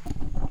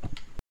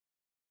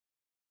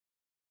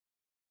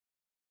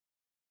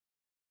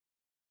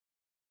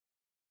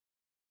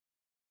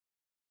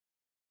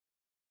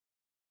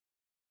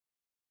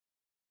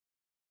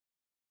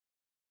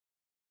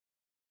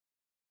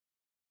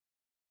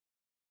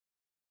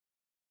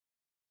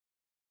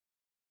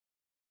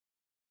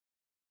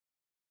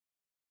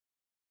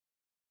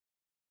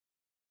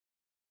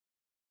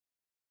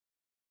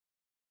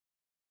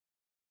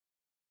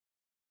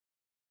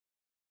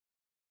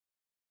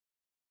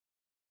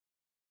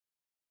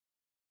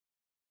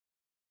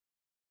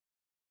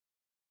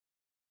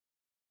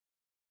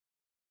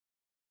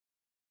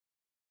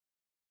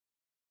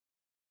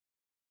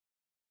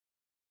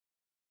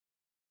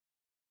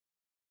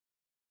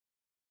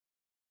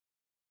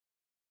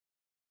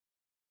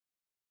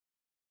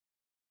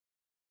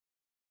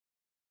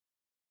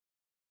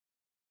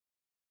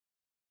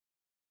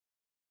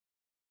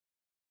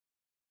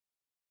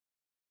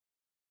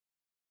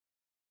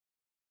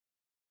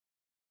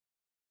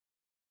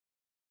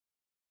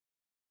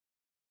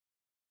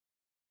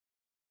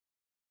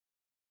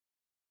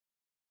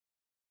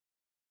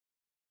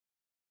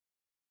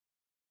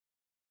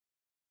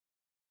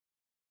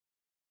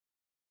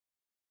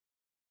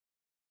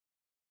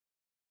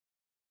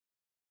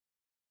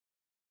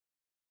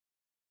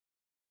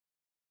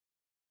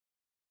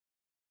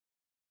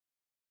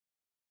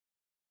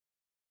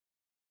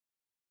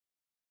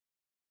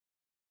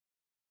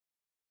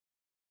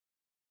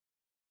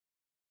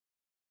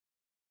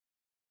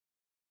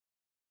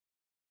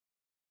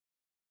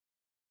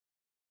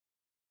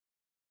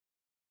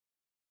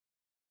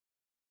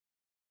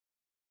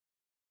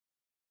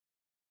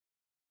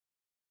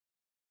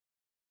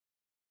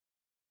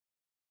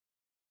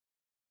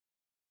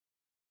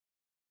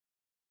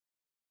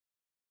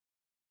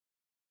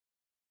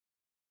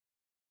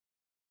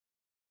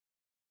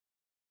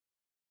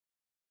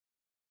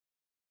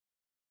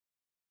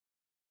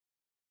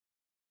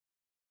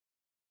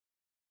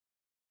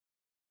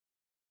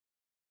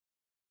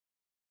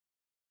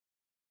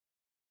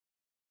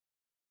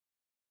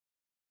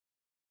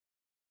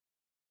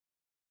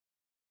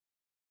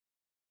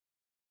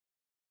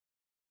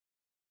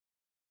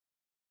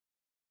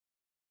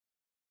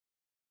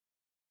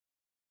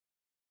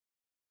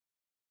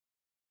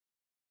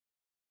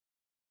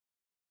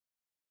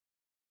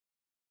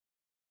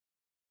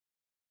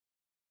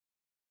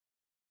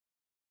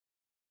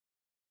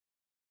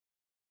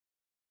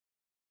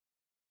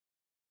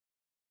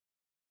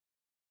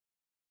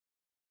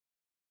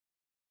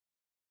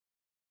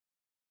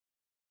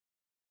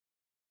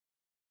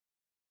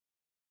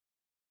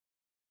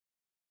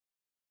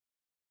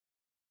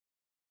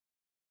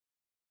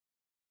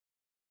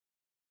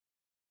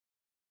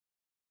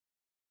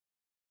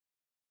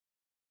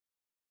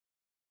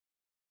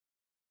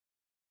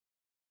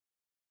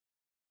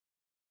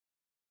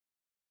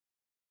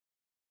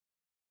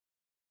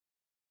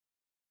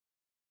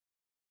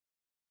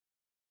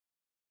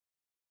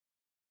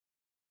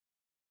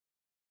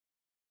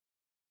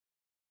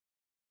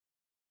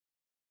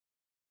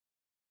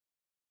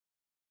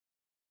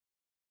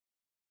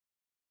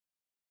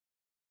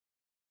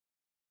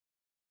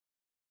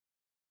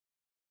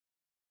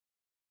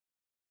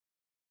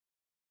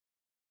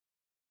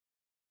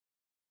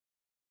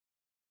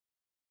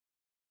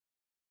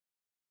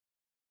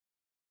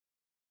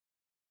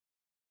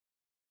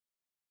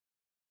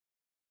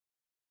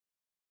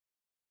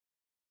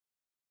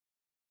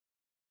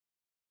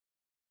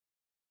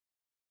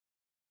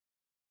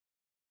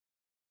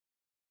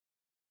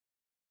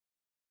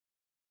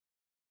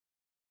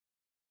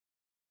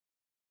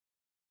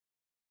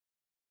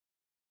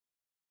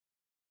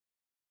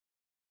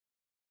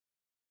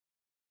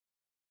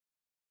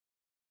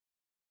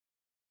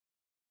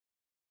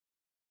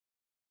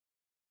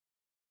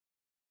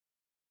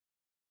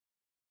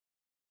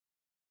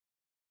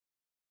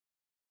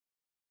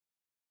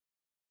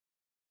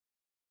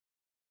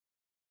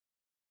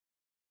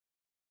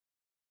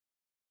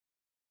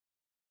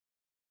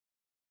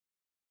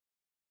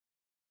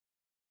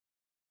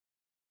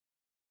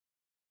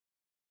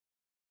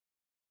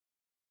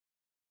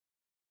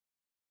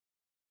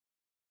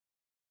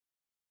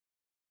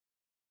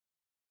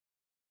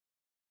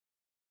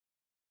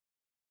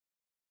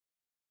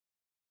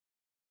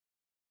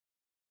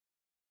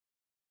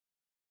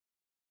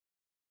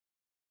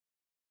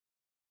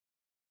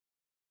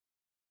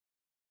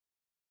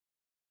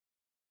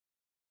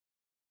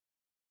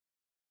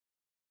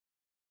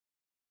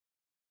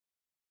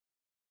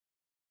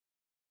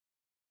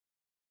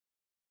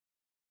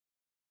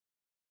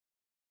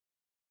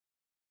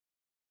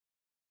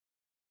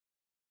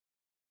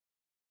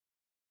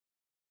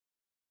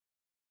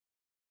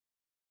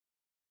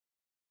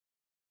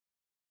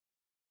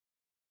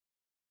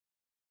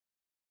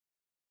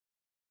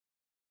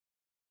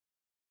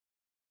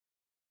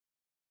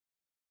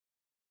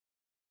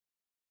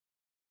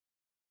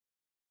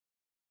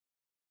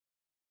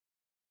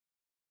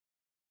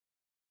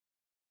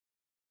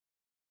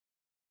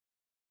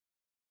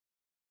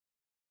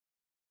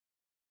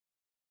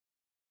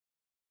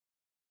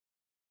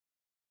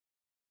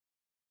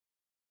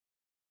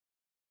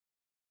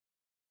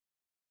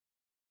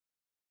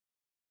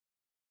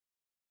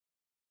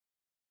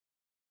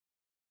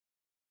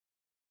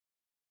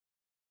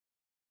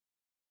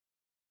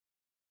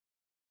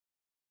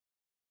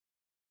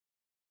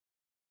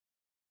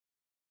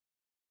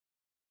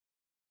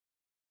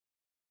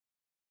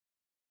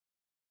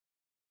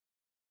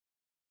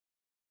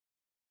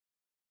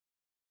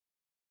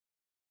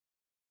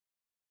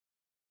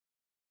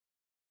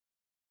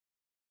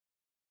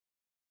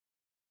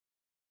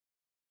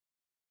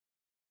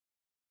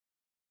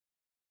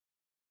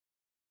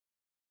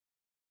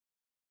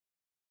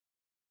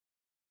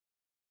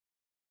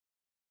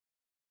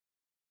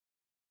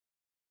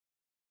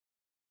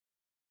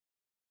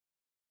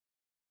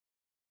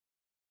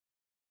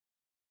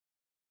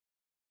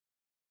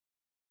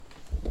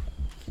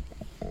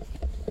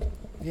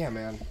 Yeah,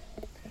 man.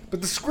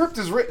 But the script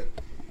is written.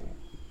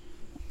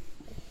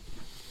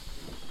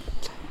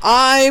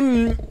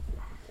 I'm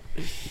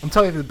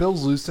telling you, if the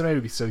Bills lose tonight,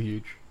 it'd be so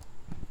huge.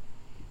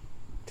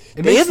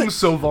 It makes them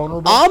so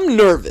vulnerable. I'm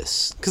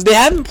nervous because they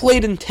haven't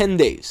played in 10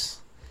 days.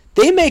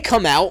 They may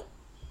come out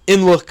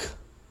and look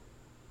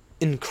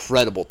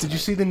incredible tonight. Did you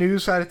see the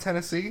news out of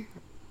Tennessee?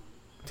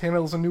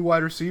 Tannehill's a new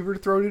wide receiver to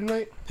throw to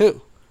tonight.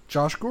 Who?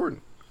 Josh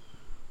Gordon.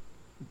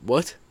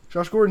 What?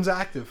 Josh Gordon's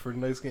active for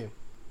tonight's game.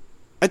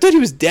 I thought he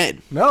was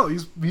dead. No,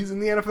 he's in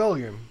the NFL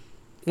game.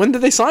 When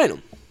did they sign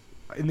him?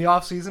 In the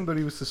offseason, but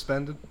he was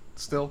suspended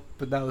still.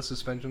 But now the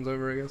suspension's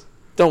over, I guess.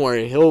 Don't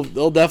worry, he'll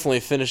definitely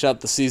finish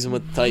out the season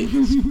with the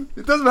Titans.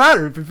 It doesn't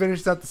matter if he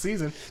finishes out the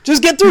season.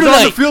 Just get through He's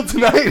tonight. on the field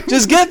tonight.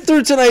 Just get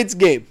through tonight's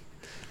game.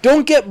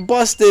 Don't get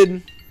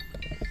busted.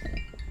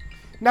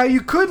 Now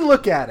you could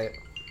look at it.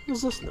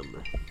 What's this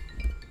number?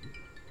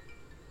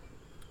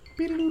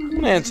 I'm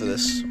gonna answer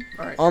this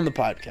on the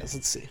podcast.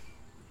 Let's see.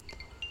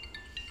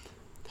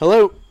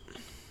 Hello.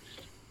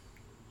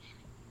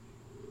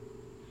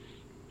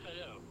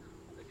 Hello.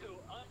 So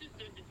I just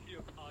listened to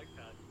your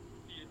podcast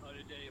the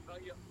other day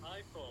about your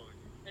iPhone,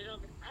 and I'm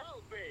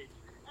outraged.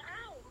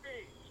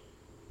 Outraged.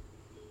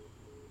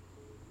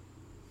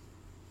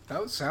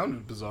 That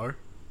sounded bizarre.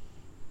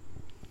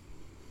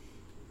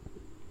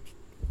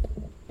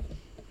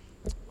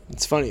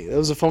 It's funny. That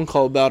was a phone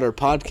call about our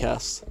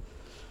podcast.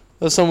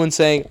 That was someone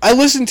saying, I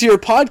listened to your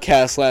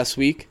podcast last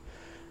week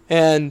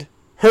and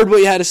heard what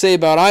you had to say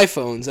about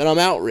iPhones, and I'm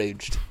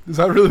outraged. Is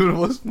that really what it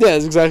was? Yeah,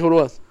 that's exactly what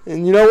it was.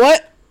 And you know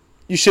what?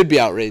 You should be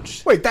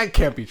outraged. Wait, that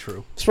can't be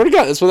true. Swear to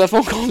God, that's what that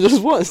phone call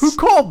just was. Who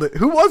called it?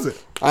 Who was it?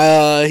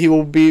 He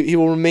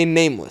will remain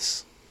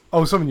nameless.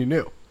 Oh, someone you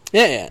knew.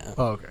 Yeah.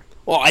 Oh, okay.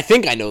 Well, I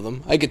think I know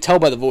them. I could tell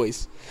by the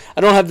voice.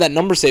 I don't have that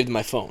number saved in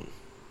my phone.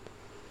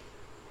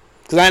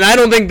 Because I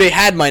don't think they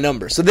had my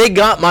number. So they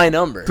got my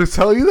number. To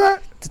tell you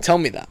that? To tell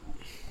me that.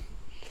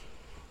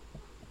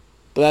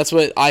 But that's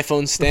what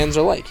iPhone stands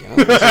are like. You know?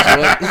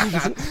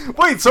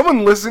 Wait,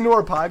 someone listened to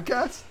our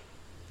podcast?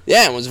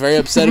 Yeah, and was very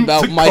upset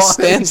about my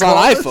stance on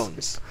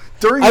iPhones.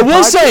 During I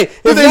will podcast? say,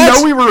 Did they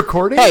know we were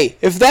recording? Hey,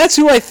 if that's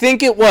who I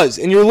think it was,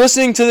 and you're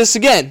listening to this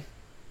again,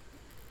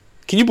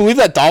 can you believe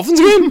that Dolphins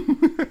game?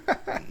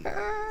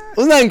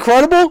 Wasn't that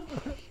incredible?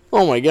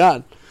 Oh my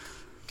God.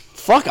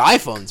 Fuck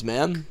iPhones,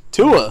 man.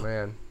 Tua. Oh,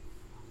 man.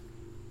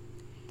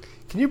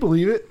 Can you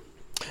believe it?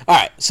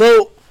 Alright,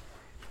 so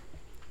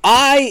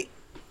I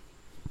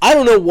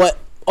don't know what.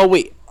 Oh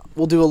wait,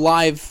 we'll do a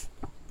live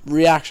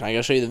reaction. I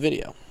gotta show you the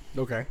video.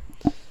 Okay.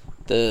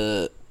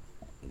 The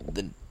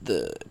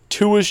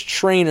Tua's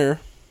trainer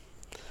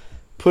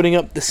putting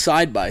up the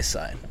side by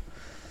side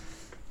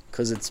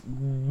because it's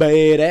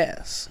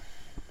badass.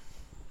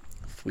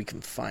 If we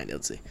can find it,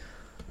 let's see.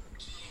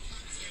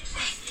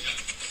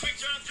 Quick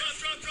drop, slide,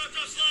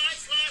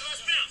 let's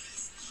spin.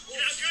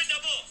 Get out, good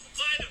double,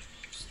 find him.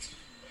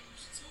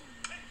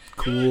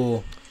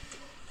 Cool.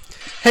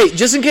 Hey,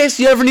 just in case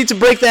you ever need to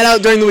break that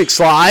out during the week,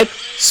 slide,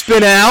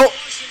 spin out,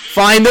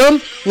 find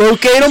them,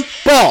 locate them,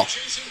 ball,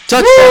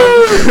 touchdown.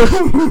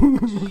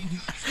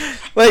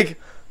 Like,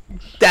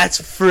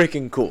 that's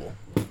freaking cool.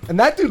 And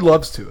that dude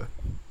loves Tua.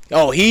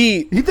 Oh,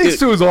 he thinks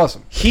Tua's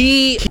awesome.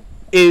 He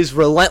is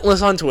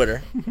relentless on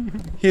Twitter.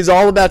 He's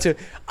all about Tua.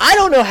 I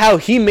don't know how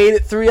he made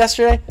it through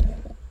yesterday.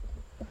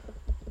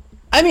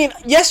 I mean,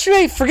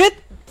 yesterday, forget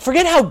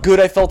how good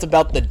I felt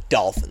about the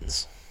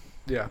Dolphins.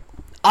 Yeah.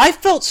 I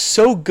felt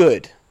so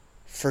good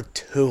for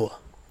Tua.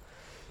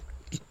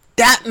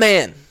 That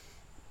man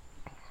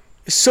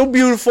is so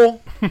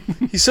beautiful.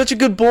 He's such a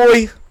good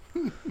boy.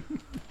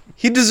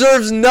 He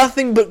deserves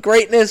nothing but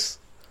greatness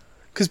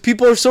because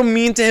people are so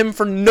mean to him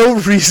for no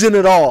reason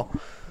at all.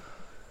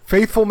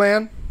 Faithful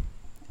man.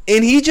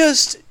 And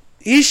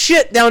he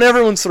shit down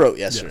everyone's throat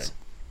yesterday. Yes.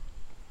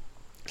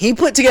 He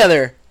put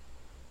together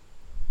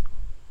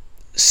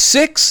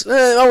 6,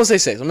 I won't say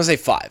 6, I'm going to say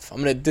 5.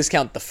 I'm going to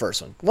discount the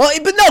first one. Well,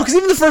 but no, because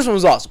even the first one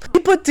was awesome. He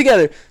put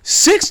together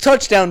 6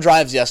 touchdown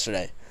drives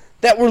yesterday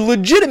that were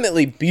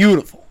legitimately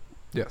beautiful.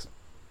 Yes.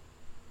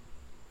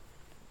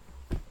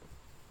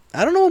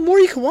 I don't know what more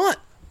you can want.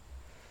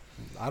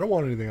 I don't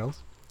want anything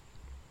else.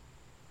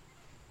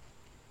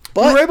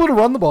 But we were able to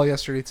run the ball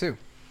yesterday, too.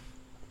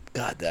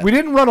 God, that. We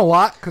didn't run a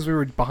lot because we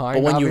were behind.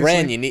 But when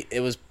obviously. you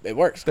ran, it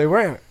worked. They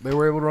ran it. They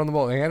were able to run the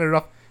ball. They handed it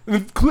off,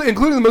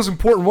 including the most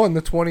important one,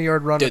 the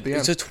 20-yard run at the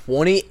end. It's a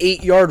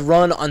 28-yard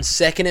run on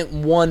 2nd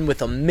and 1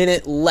 with a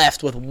minute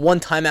left with 1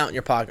 timeout in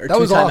your pocket, or 2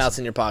 timeouts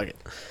in your pocket.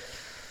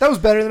 That was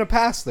better than a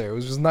pass there. It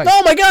was just nice.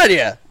 Oh my God,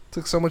 yeah.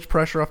 Took so much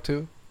pressure off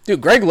too. Dude,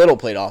 Greg Little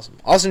played awesome.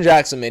 Austin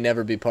Jackson may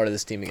never be part of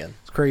this team again.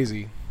 It's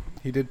crazy.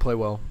 He did play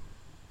well.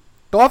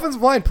 The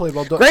offensive line played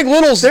well. Greg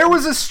Little's... There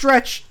was a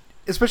stretch,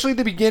 especially at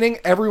the beginning,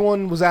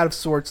 everyone was out of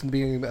sorts in the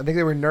beginning. I think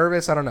they were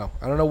nervous. I don't know.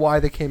 I don't know why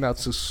they came out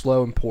so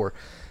slow and poor.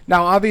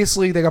 Now,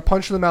 obviously, they got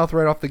punched in the mouth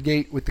right off the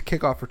gate with the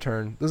kickoff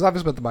return. This is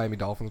obviously about the Miami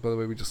Dolphins, by the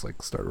way. We just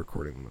started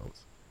recording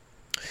those.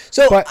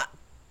 So,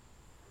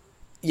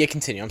 yeah,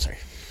 continue. I'm sorry.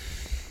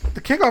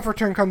 The kickoff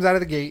return comes out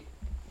of the gate,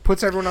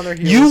 puts everyone on their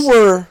heels. You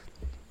were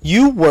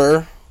You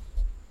were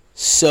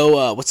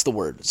so what's the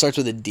word? It starts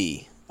with a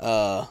D.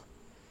 Come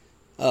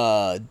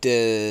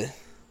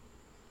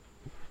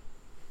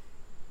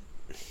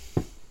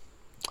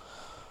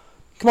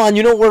on,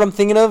 you know what word I'm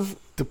thinking of?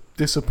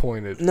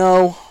 Disappointed.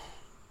 No.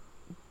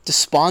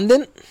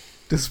 Despondent?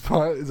 Is that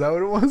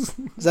what it was?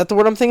 Is that the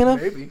word I'm thinking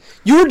of? Maybe.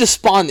 You were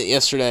despondent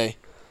yesterday.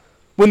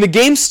 When the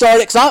game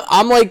started, because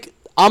I'm like,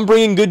 I'm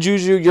bringing good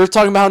juju. You're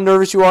talking about how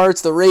nervous you are.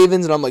 It's the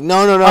Ravens. And I'm like, no.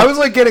 I was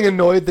like getting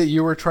annoyed that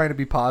you were trying to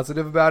be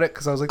positive about it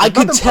because I was like,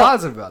 there's nothing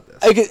positive about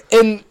this.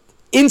 And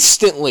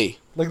instantly.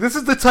 Like, this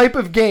is the type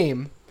of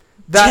game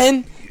that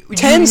 10 you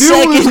seconds,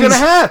 knew was going to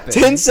happen.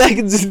 10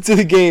 seconds into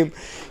the game,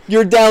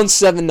 you're down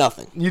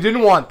 7-0. You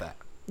didn't want that.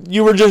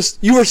 You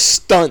were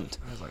stunned.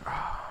 I was like,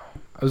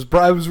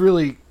 I was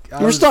really...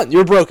 You were stunned. You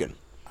were broken.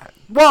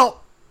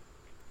 Well,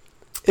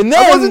 and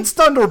then, I wasn't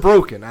stunned or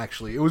broken,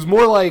 actually. It was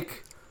more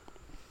like...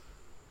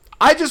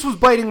 I just was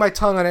biting my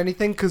tongue on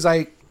anything because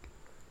I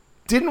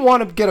didn't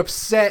want to get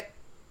upset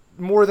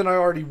more than I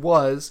already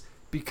was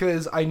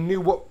because I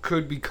knew what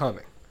could be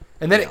coming.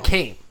 And then it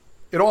came.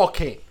 It all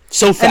came.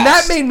 So fast. And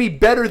that made me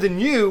better than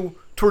you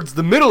towards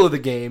the middle of the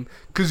game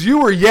because you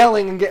were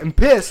yelling and getting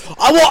pissed.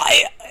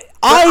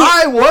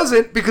 I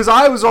wasn't because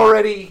I was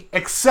already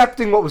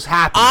accepting what was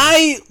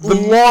happening.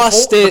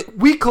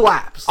 We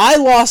collapsed. I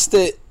lost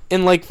it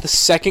in like the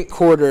second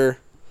quarter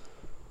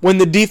when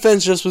the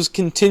defense just was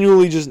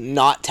continually just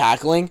not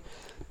tackling.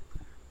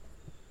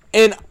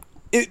 And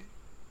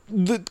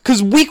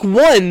because week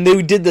 1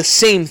 they did the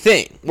same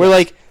thing where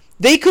like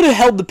they could have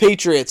held the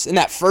Patriots in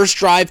that first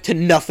drive to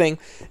nothing.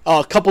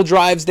 A couple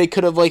drives they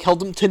could have like held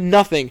them to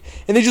nothing,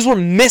 and they just were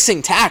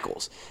missing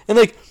tackles. And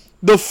like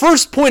the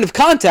first point of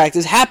contact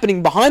is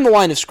happening behind the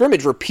line of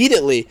scrimmage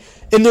repeatedly,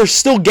 and they're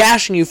still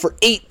gashing you for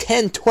 8,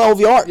 10, 12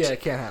 yards. Yeah,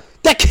 it can't happen.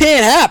 That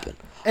can't happen.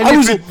 And I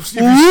was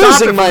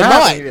losing my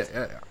mind.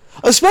 Yeah.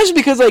 Especially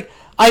because, like,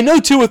 I know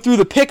Tua threw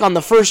the pick on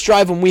the first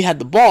drive when we had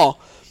the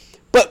ball,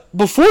 but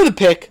before the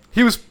pick,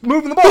 he was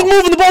moving the ball. He was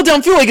moving the ball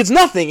downfield like it's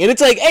nothing. And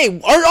it's like, hey,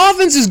 our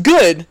offense is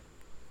good.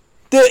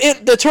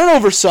 The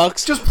turnover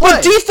sucks. Just play.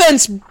 But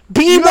defense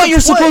be what you're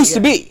supposed to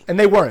be. And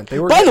they weren't. They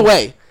were. By the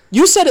way,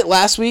 you said it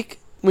last week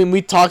when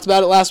we talked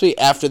about it last week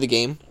after the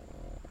game.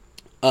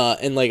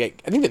 And,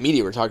 like, I think the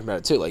media were talking about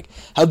it, too. Like,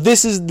 how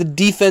this is the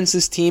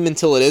defense's team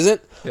until it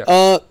isn't.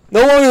 Yeah.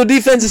 No longer the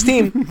defense's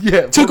team.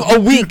 Yeah. Took a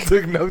week.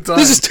 Took no time.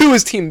 This is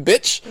Tua's team,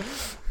 bitch.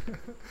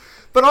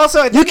 But also,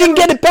 I think you can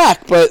get it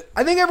back, but...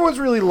 I think everyone's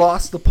really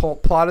lost the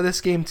plot of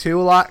this game,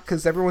 too, a lot,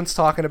 because everyone's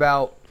talking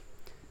about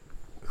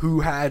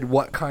who had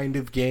what kind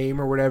of game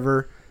or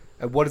whatever,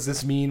 and what does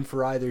this mean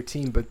for either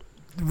team. But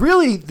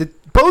really,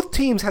 both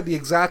teams had the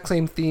exact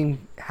same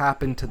thing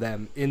happen to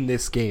them in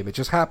this game. It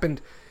just happened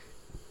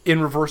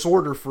in reverse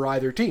order for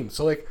either team.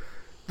 So, like,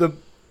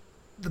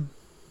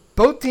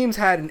 both teams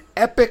had an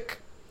epic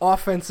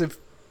offensive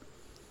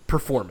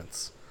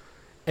performance,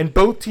 and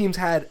both teams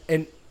had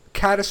an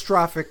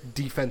catastrophic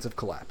defensive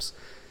collapse.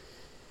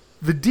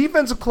 The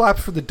defensive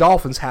collapse for the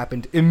Dolphins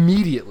happened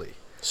immediately,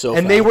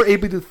 they were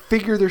able to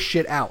figure their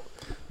shit out.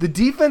 The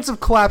defensive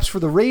collapse for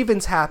the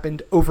Ravens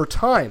happened over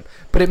time,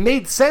 but it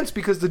made sense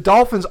because the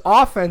Dolphins'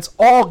 offense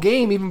all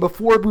game, even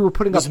before we were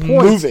putting up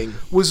points,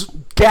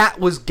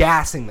 was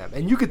gassing them,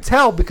 and you could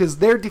tell because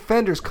their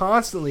defenders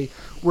constantly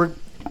were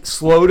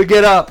slow to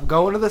get up,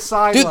 going to the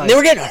sideline. Dude, they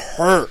were getting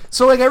hurt.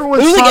 So like it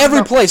was like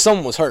every play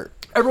someone was hurt.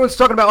 Everyone's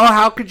talking about,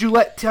 how could you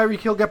let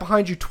Tyreek Hill get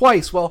behind you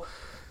twice? Well,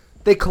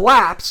 they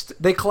collapsed.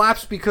 They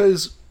collapsed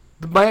because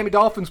the Miami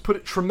Dolphins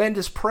put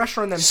tremendous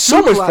pressure on them.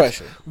 So much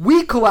pressure.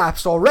 We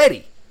collapsed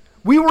already.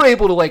 We were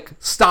able to, like,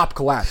 stop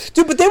collapse.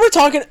 Dude, but they were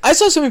talking... I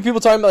saw so many people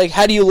talking about, like,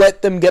 how do you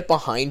let them get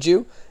behind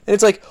you? And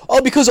it's like,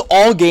 because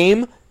all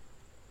game,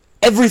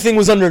 everything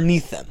was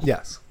underneath them.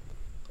 Yes.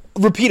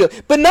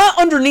 Repeatedly. But not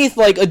underneath,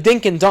 like, a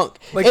dink and dunk.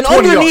 Like and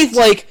underneath, yards.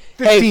 like,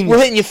 hey, we're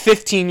hitting you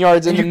 15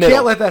 yards in the middle. You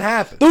can't let that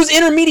happen. Those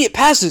intermediate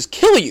passes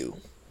kill you.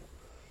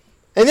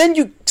 And then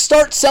you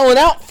start selling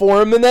out for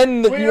them, and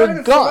then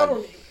you're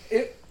gone.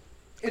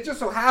 It just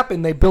so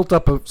happened they built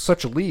up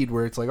such a lead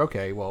where it's like,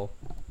 okay, well,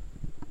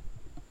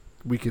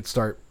 we could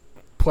start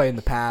playing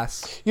the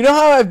pass. You know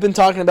how I've been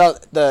talking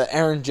about the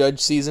Aaron Judge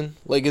season?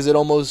 Like, is it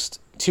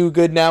almost too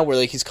good now where,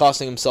 like, he's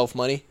costing himself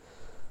money?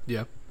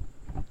 Yeah.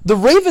 The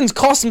Ravens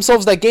cost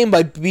themselves that game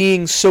by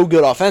being so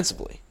good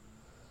offensively.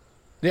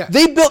 Yeah.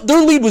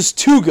 Their lead was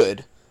too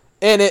good,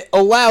 and it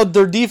allowed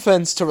their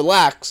defense to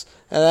relax,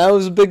 and that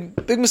was a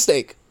big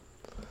mistake.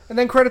 And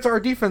then credit to our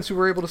defense who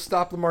were able to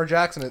stop Lamar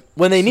Jackson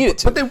when they needed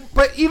to.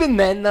 But even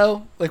then,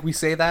 though, like we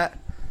say that,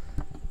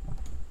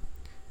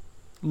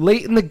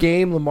 late in the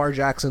game, Lamar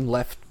Jackson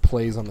left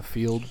plays on the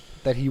field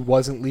that he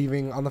wasn't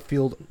leaving on the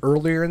field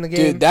earlier in the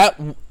game. Dude, that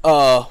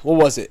what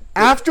was it?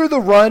 After the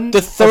run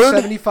of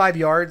 75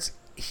 yards,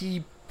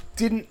 he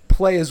didn't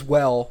play as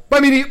well.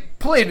 I mean, he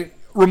played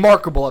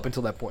remarkable up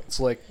until that point.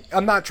 So, like,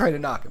 I'm not trying to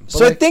knock him. But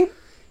so, like, I think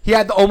he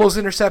had the almost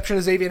interception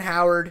of Xavier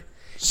Howard.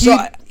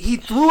 He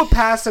threw a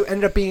pass that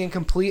ended up being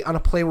incomplete on a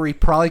play where he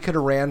probably could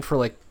have ran for,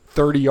 like,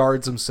 30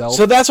 yards himself.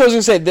 So that's what I was going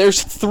to say.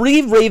 There's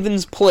 3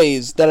 Ravens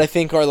plays that I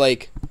think are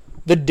like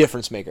the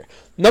difference maker.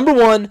 Number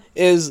 1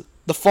 is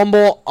the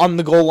fumble on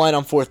the goal line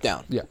on 4th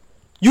down. Yeah.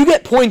 You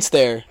get points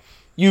there,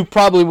 you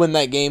probably win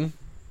that game.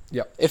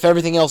 Yep. If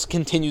everything else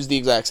continues the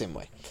exact same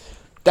way.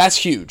 That's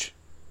huge.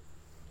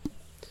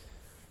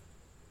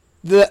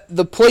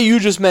 The play you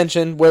just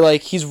mentioned where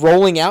like he's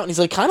rolling out and he's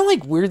like kind of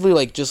like weirdly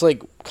like just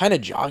like kind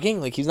of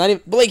jogging, like he's not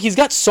even, but like he's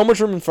got so much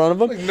room in front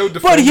of him. Like no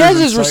but he has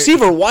his in sight.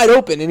 receiver wide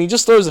open and he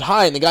just throws it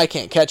high and the guy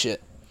can't catch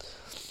it.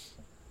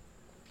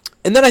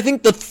 And then I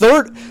think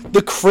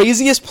the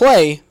craziest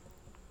play,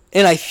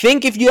 and I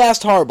think if you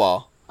asked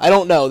Harbaugh, I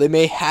don't know, they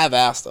may have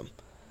asked him.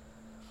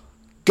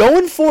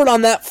 Going for it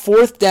on that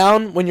 4th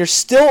down when you're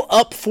still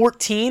up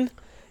 14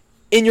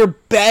 and you're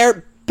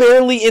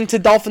barely into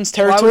Dolphins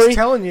territory. Well, I was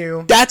telling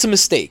you. That's a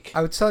mistake.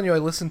 I was telling you I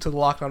listened to the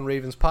Locked On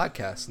Ravens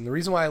podcast, and the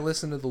reason why I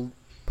listened to the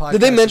podcast.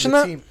 Did they mention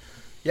that? Team,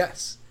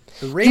 yes.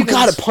 The Ravens, You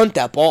gotta punt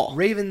that ball.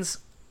 Ravens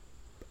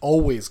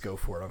always go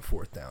for it on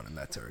 4th down in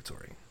that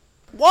territory.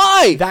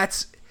 Why?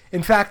 That's,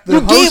 in fact,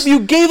 the You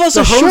gave us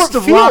the a short host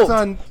of field Locked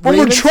On when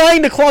we're Ravens-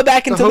 trying to claw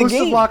back into the host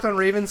game. of Locked On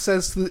Ravens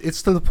says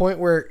it's to the point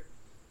where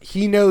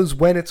he knows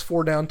when it's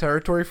 4 down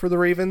territory for the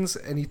Ravens,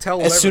 and he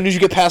tells As soon as you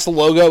get past the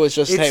logo, it's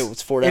just, hey,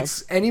 it's 4 down.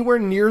 It's anywhere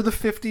near the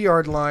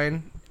 50-yard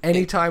line,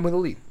 anytime with a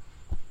lead.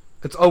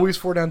 It's always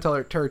 4 down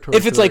territory.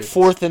 If it's like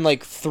 4th and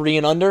like 3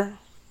 and under?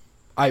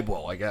 I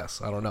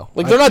guess. I don't know.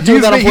 Like, they're not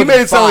doing that on 4th He made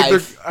and it sound 5.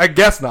 like they're... I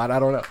guess not. I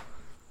don't know.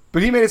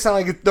 But he made it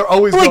sound like they're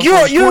always Like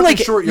going for you're 4th like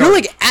and short you're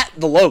yardage. like at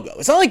the logo.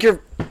 It's not like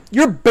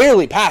you're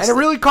barely past And it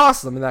really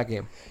cost them in that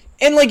game.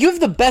 And like you have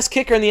the best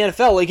kicker in the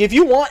NFL. Like if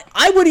you want,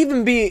 I would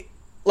even be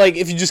like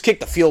if you just kick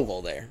the field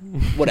goal there,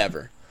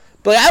 whatever.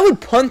 But I would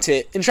punt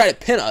it and try to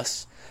pin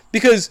us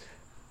because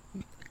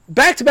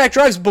back-to-back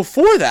drives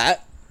before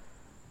that,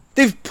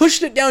 they've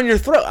pushed it down your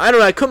throat. I don't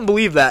know. I couldn't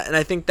believe that, and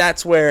I think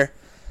that's where.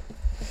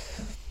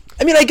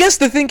 I mean, I guess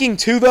the thinking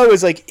too though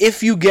is like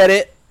if you get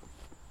it,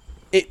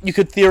 you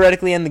could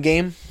theoretically end the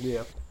game.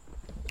 Yeah.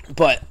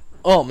 But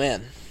oh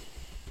man,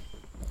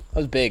 that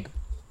was big.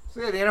 So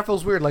yeah, the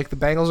NFL's weird. Like the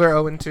Bengals are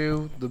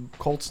 0-2. The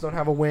Colts don't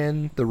have a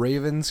win. The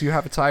Ravens, you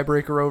have a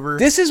tiebreaker over.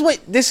 This is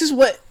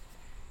what.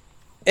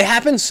 It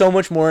happens so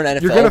much more in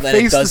NFL You're gonna than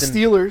face it does the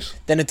Steelers.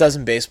 than it does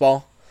in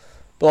baseball.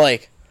 But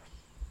like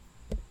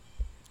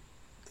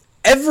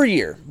every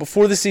year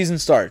before the season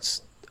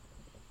starts,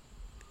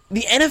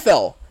 the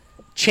NFL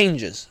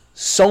changes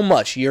so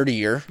much year to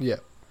year. Yeah.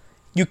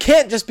 You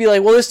can't just be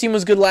like, well, this team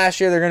was good last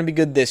year, they're going to be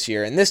good this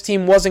year. And this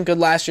team wasn't good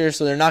last year,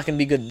 so they're not going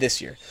to be good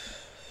this year.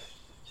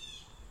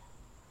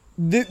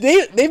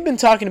 They've been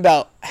talking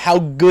about how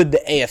good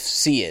the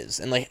AFC is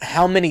and like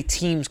how many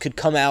teams could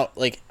come out,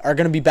 like are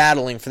going to be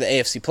battling for the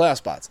AFC playoff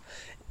spots.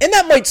 And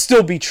that might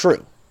still be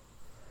true.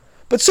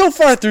 But so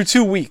far through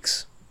 2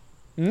 weeks,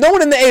 no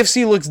one in the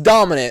AFC looks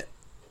dominant.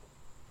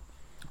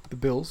 The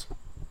Bills.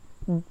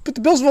 But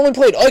the Bills have only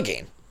played a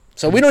game.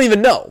 So we don't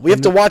even know. We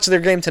have to watch their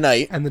game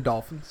tonight. And the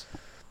Dolphins.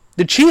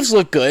 The Chiefs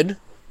look good.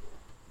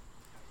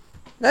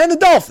 And the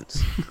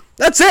Dolphins.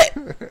 That's it.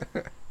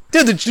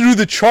 Dude, do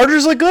the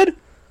Chargers look good?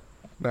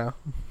 No.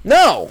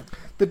 No.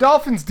 The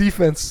Dolphins'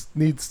 defense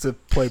needs to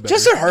play better.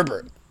 Justin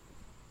Herbert.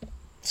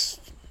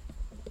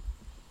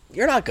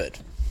 You're not good.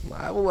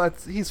 Well,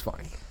 he's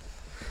fine.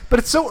 But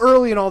it's so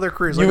early in all their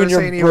careers. You Like I and was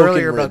your saying to you broken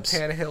earlier ribs.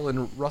 about Tannehill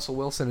and Russell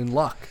Wilson and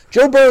Luck.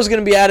 Joe Burrow's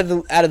going to be out of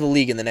the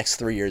league in the next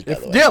 3 years, by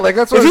the way. Yeah, like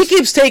that's what If he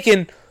keeps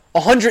taking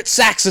 100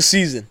 sacks a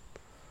season,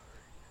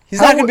 he's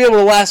How not going to be able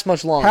to last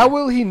much longer. How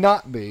will he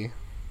not be?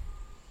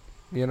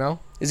 You know?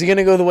 Is he going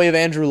to go the way of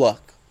Andrew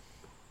Luck?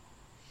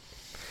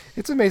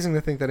 It's amazing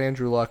to think that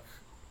Andrew Luck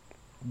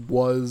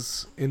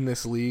was in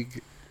this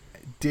league,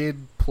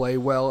 did play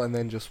well, and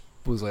then just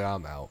was like,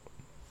 I'm out.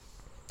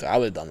 I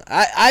would have done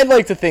that. I'd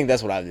like to think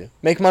that's what I would do.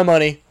 Make my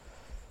money,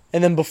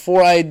 and then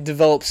before I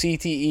develop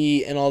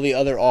CTE and all the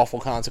other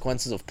awful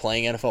consequences of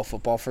playing NFL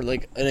football for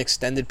like an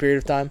extended period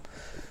of time,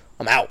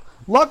 I'm out.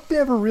 Luck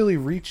never really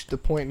reached the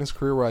point in his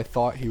career where I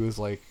thought he was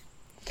like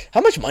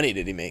How much money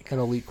did he make? an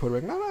elite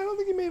quarterback. No, I don't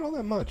think he made all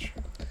that much.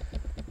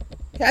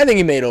 Yeah, I think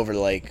he made over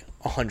like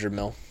 100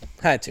 mil.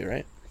 Had to,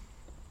 right?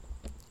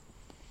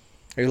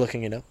 Are you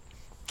looking it up?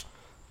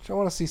 I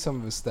want to see some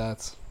of his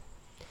stats.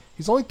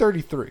 He's only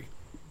 33.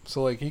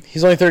 So, like,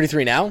 He's only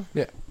 33 now?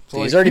 yeah.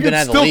 So, He's like, already he been could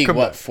out of the still league, come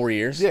what, back. 4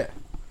 years? Yeah.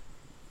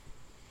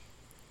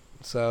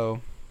 So,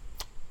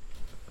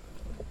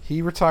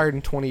 he retired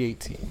in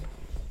 2018.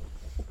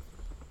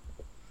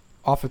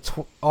 Off a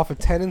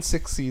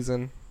 10-6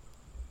 season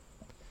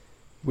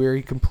where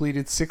he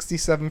completed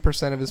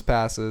 67% of his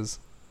passes,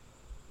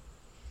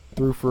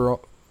 threw for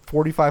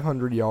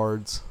 4,500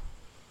 yards,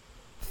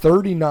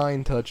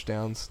 39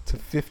 touchdowns to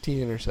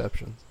 15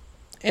 interceptions.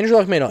 Andrew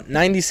Luck made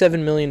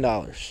 $97 million.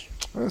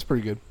 That's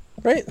pretty good.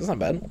 Right? That's not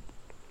bad.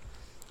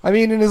 I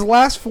mean, in his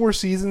last 4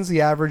 seasons,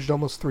 he averaged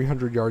almost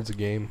 300 yards a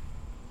game.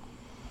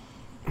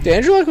 Dude,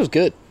 Andrew Luck was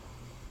good.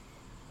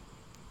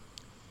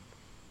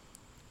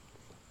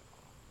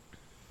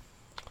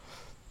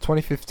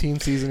 '15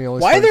 season, he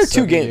only Why are started there 2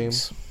 7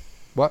 games?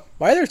 What?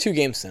 Why are there 2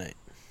 games tonight?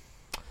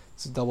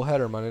 It's a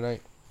doubleheader Monday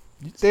night.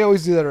 They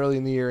always do that early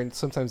in the year, and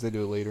sometimes they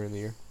do it later in the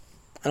year.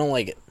 I don't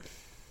like it.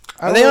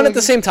 Are they on at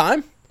the same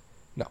time?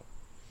 No.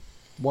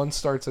 One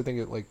starts, I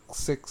think, at like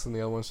 6, and the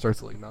other one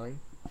starts at like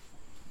 9.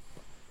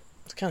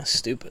 It's kind of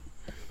stupid.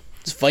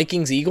 It's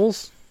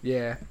Vikings-Eagles?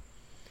 Yeah.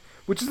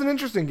 Which is an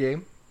interesting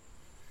game.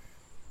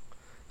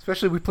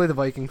 Especially we play the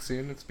Vikings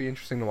soon. It'll be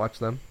interesting to watch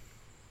them.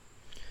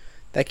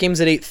 That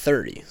game's at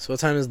 8:30. So what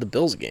time is the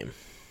Bills game?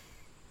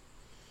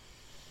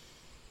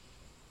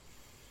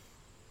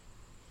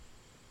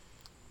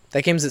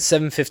 That game's at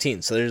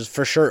 7:15, so there's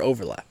for sure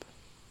overlap.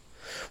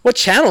 What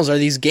channels are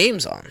these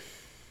games on?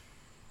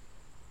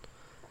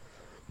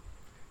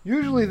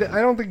 Usually,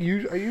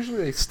 usually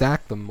they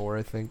stack them more,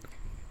 I think.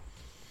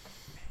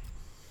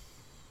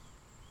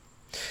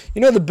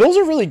 You know, the Bills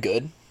are really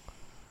good,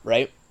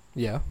 right?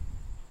 Yeah.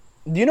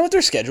 Do you know what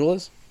their schedule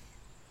is?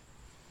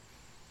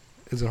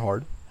 Is it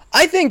hard?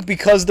 I think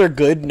because they're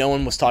good, no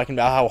one was talking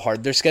about how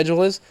hard their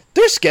schedule is.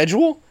 Their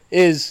schedule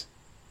is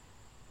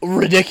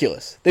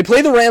ridiculous. They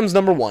play the Rams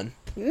number 1.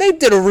 And they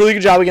did a really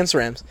good job against the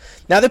Rams.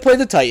 Now they play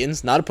the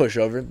Titans, not a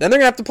pushover. Then they're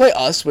going to have to play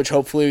us, which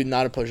hopefully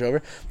not a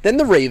pushover. Then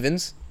the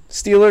Ravens,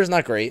 Steelers,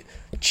 not great.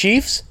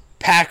 Chiefs,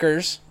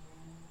 Packers.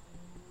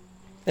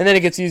 And then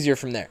it gets easier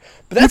from there.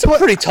 But that's a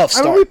pretty tough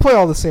start. I mean, we play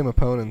all the same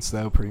opponents,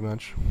 though, pretty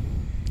much.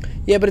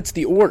 Yeah, but it's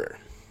the order.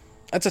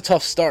 That's a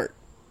tough start.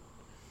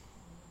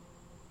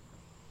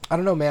 I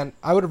don't know, man.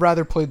 I would have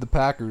rather played the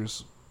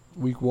Packers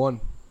week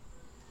 1.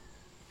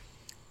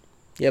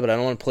 Yeah, but I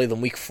don't want to play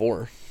them week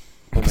 4.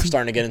 When we're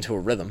starting to get into a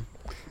rhythm.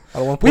 I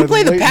don't want to play We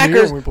play the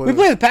Packers. We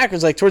play the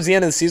Packers like towards the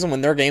end of the season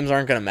when their games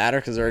aren't going to matter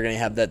because they're going to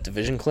have that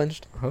division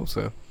clinched. I hope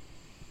so.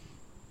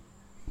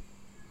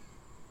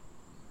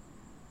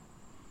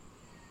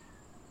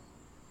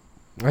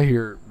 I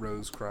hear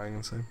Rose crying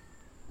inside.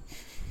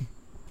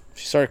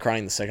 She started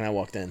crying the second I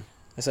walked in.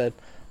 I said,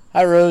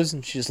 "Hi, Rose,"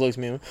 and she just looked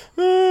at me and went,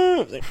 I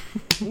was like,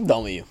 I'm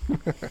done with you.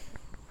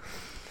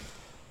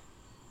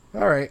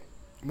 All right.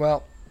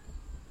 Well,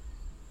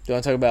 Do you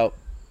want to talk about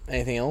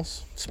anything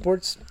else?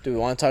 Sports? Do we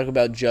want to talk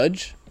about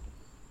Judge?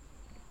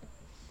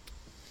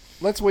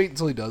 let's wait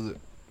until he does it.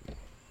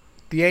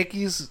 The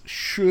Yankees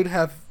should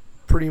have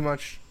pretty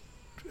much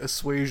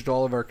assuaged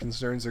all of our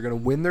concerns. They're going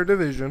to win their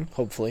division.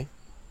 Hopefully.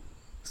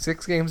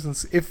 6 games.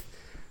 And if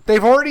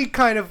they've already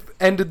kind of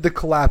ended the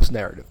collapse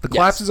narrative. The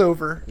collapse is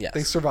over. Yes.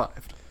 They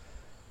survived.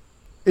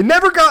 It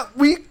never got...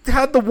 We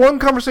had the one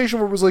conversation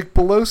where it was like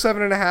below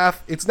 7.5.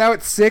 It's now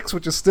at 6,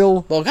 which is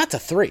still... Well, it got to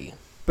 3.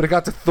 But it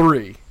got to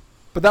 3.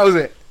 But that was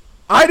it.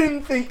 I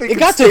didn't think they could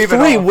got to stave 3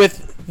 it off.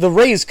 with the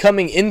Rays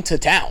coming into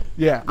town.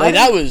 Yeah. Like,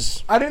 that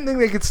was... I didn't think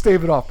they could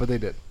stave it off, but they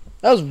did.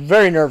 That was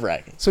very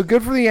nerve-wracking. So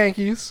good for the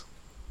Yankees.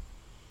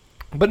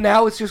 But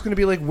now it's just going to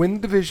be like win the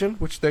division,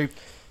 which they...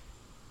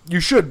 You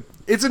should.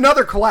 It's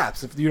another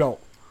collapse if you don't.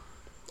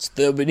 It's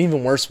an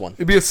even worse one.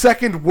 It'd be a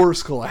second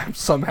worse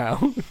collapse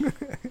somehow.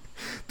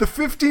 The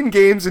 15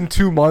 games in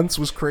 2 months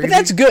was crazy. But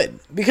that's good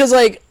because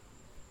like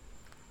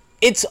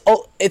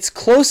it's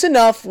close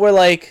enough where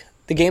like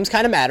the games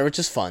kind of matter, which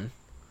is fun.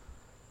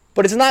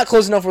 But it's not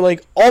close enough where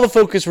like all the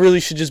focus really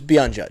should just be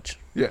on Judge.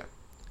 Yeah.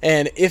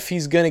 And if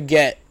he's going to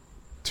get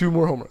 2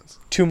 more home runs.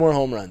 2 more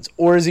home runs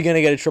or is he going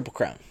to get a triple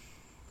crown?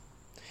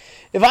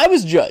 If I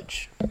was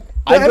Judge, The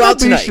I'd go out MLB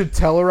tonight. should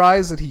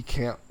tellerize that he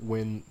can't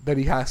win, that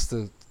he has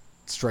to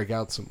strike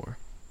out some more.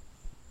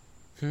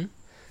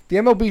 The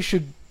MLB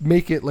should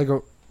make it like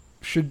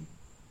should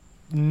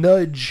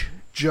nudge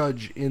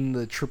Judge in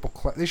the triple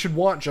crown. They should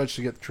want Judge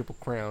to get the triple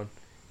crown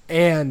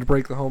and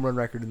break the home run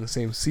record in the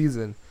same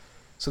season.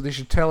 So they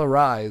should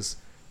tellerize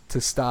to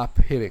stop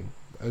hitting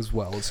as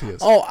well as he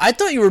is. Oh, I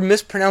thought you were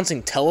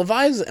mispronouncing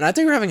televise, and I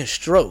thought you were having a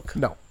stroke.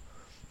 No.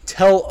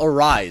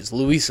 Tellerize,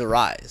 Luis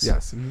Arise.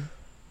 Yes. Mm-hmm.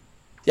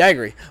 Yeah, I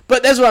agree.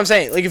 But that's what I'm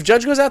saying. Like, if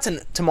Judge goes out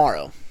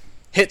tomorrow,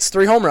 hits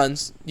 3 home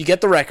runs, you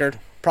get the record,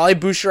 probably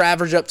boost your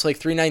average up to like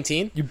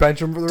 319. You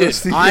bench him for the Dude,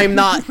 rest of the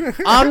year.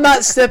 I'm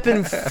not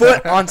stepping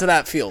foot onto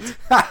that field.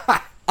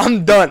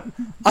 I'm done.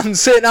 I'm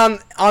sitting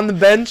on the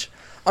bench.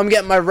 I'm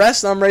getting my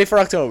rest, and I'm ready for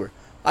October.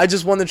 I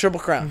just won the Triple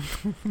Crown.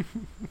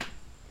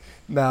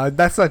 No,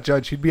 that's not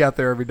Judge. He'd be out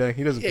there every day.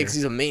 He doesn't Yeah, care. because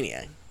he's a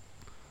maniac.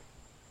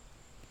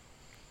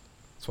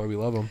 That's why we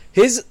love him.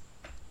 They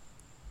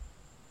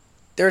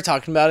were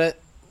talking about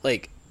it,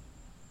 like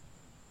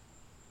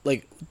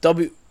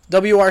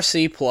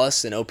WRC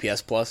plus and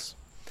OPS plus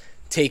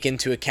take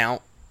into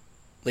account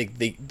like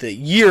the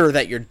year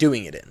that you're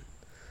doing it in.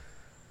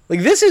 Like,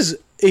 this is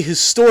a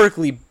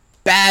historically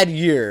bad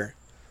year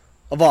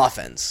of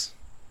offense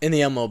in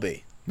the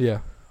MLB. Yeah.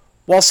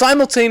 While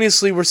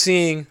simultaneously we're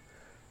seeing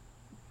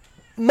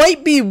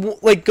might be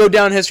like go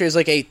down in history as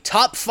like a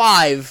top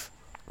 5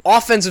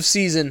 offensive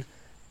season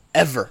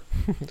ever.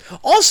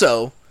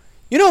 Also,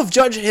 you know, if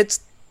Judge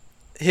hits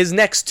his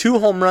next 2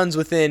 home runs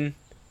within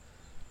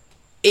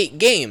 8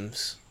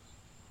 games,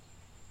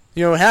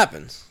 you know what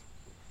happens?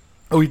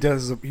 Oh, he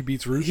does. He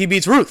beats Ruth. He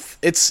beats Ruth.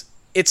 It's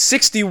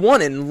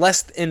 61 in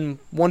less than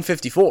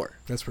 154.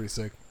 That's pretty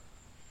sick.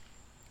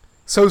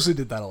 Sosa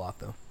did that a lot,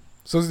 though.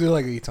 Sosa did it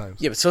like 8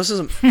 times. Yeah, but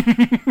Sosa's...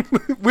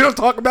 We don't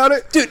talk about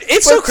it? Dude,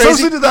 it's so crazy.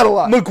 Sosa did that a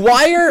lot.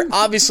 McGuire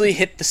obviously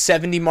hit the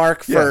 70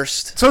 mark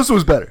first. Sosa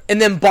was better. And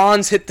then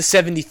Bonds hit the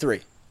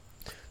 73.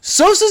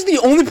 Sosa's the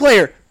only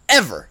player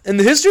ever in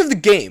the history of the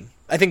game,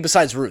 I think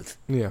besides Ruth,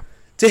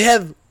 to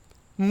have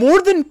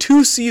more than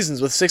 2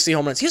 seasons with 60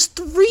 home runs. He has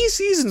 3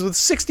 seasons with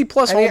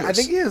 60-plus homers. I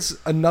think he has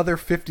another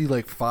 50,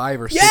 like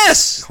 5 or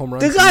 6 home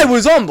runs. The guy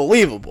was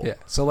unbelievable. Yeah,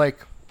 so, like,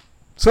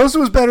 Sosa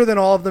was better than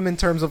all of them in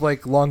terms of,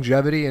 like,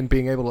 longevity and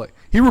being able to, like,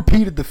 he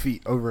repeated the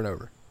feat over and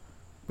over.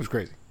 It was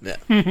crazy. Yeah.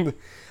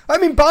 I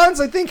mean, Bonds,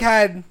 I think,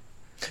 had...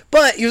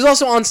 But he was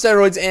also on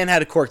steroids and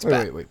had a corked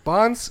bat. Wait.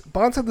 Bonds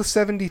had the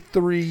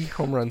 73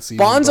 home run season.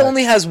 Bonds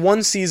only has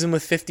 1 season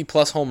with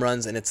 50-plus home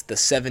runs, and it's the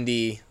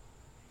 70...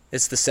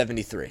 It's the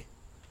 73.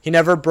 He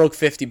never broke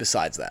 50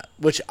 besides that,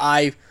 which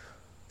I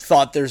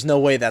thought there's no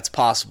way that's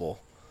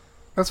possible.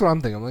 That's what I'm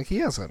thinking. I'm like, he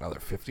has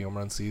another 50 home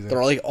run season.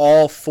 They're like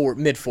all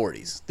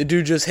mid-40s. The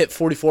dude just hit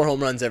 44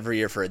 home runs every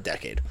year for a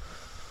decade.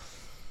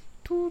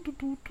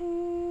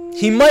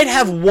 He might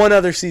have one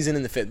other season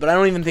in the 5th, but I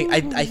don't even think...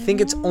 I think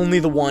it's only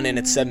the one, and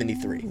it's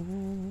 73.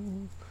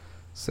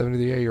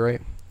 73, yeah, you're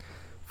right.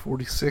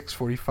 46,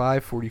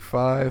 45,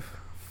 45,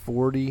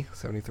 40,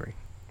 73.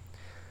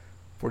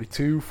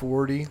 42,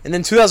 40, and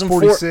then 2004,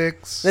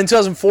 46. Then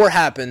 2004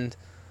 happened,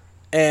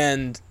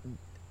 and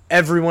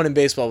everyone in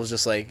baseball was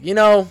just like,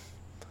 we're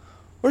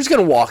just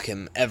going to walk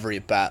him every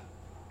at bat.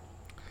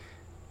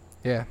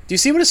 Yeah. Do you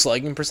see what his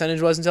slugging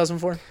percentage was in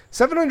 2004?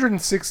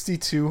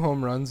 762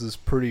 home runs is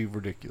pretty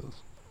ridiculous.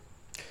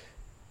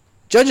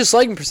 Judge's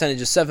slugging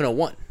percentage is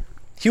 701.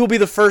 He will be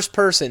the first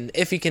person,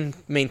 if he can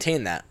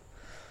maintain that,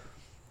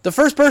 the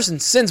first person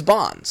since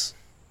Bonds.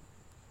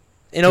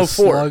 In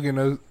 04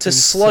 to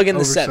slug in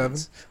the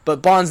 7s.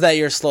 But Bonds that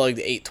year slugged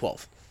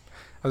 812.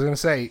 I was going to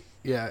say,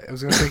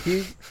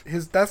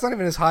 that's not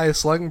even his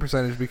highest slugging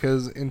percentage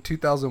because in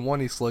 2001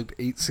 he slugged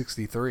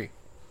 863.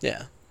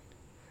 Yeah.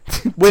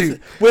 What's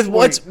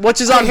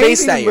his on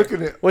base that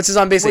year? What's his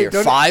on base that year?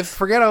 5?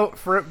 Forget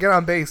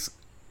on base.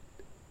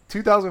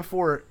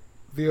 2004,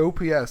 the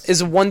OPS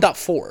is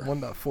 1.4.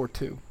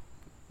 1.42.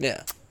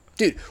 Yeah.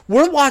 Dude,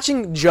 we're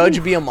watching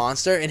Judge be a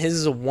monster, and his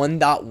is a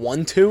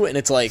 1.12, and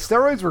it's like...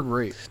 Steroids were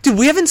great. Dude,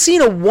 we haven't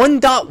seen a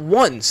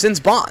 1.1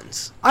 since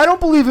Bonds. I don't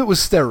believe it was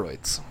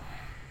steroids.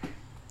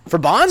 For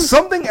Bonds?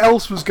 Something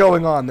else was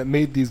going on that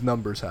made these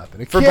numbers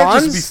happen. For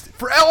Bonds?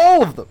 For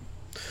all of them.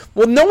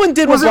 Well, no one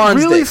did what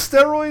Bonds did. Was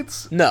it really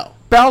steroids? No.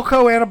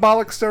 Balco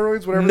anabolic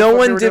steroids, whatever. No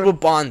one did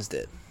what Bonds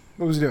did.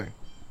 What was he doing?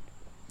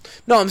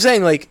 No, I'm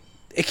saying, like,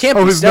 it can't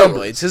be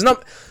steroids.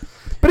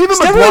 But even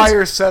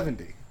McGuire's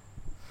 70.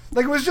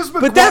 Like, it was just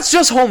But that's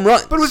just home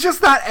runs. But it was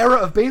just that era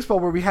of baseball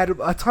where we had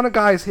a ton of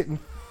guys hitting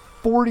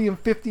 40 and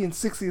 50 and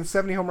 60 and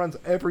 70 home runs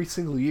every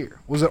single year.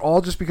 Was it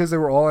all just because they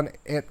were all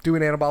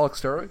doing anabolic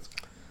steroids?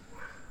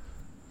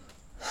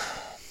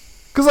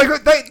 Because,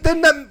 like,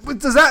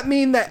 does that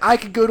mean that I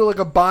could go to, like,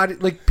 a body...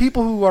 Like,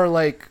 people who are,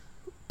 like,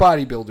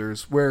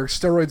 bodybuilders where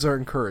steroids are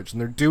encouraged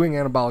and they're doing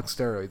anabolic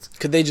steroids...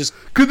 Could they just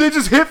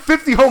hit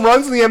 50 home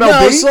runs in the MLB?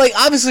 No, so, like,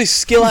 obviously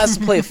skill has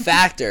to play a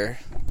factor.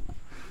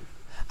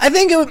 I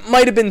think it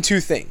might have been 2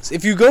 things.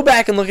 If you go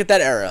back and look at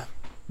that era...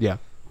 Yeah.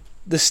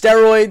 The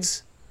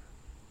steroids...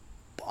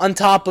 on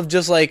top of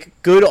just, like,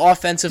 good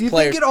offensive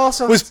players,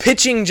 was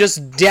pitching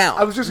just down.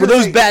 I was just with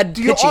those bad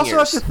pitching years. Do you also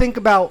have to think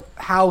about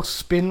how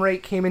spin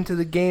rate came into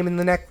the game in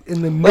the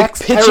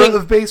next era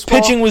of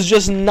baseball? Pitching was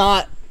just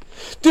not...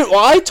 Dude,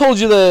 well, I told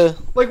you the...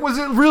 Like, was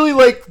it really,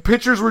 like,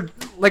 pitchers were,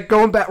 like,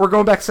 going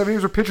back 7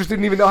 years where pitchers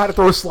didn't even know how to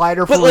throw a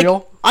slider for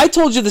real? I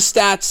told you the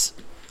stats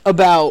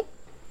about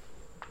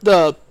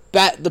the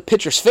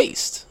pitchers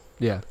faced.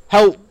 Yeah.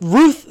 How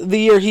Ruth, the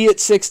year he hit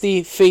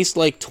 60, faced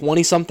like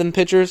 20-something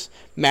pitchers.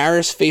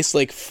 Maris faced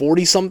like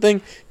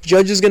 40-something.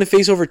 Judge is going to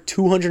face over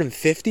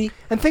 250.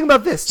 And think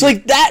about this. So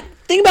like that,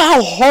 think about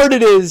how hard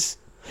it is.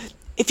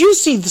 If you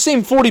see the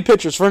same 40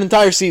 pitchers for an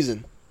entire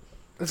season,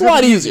 it's a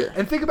lot easier.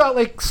 And think about,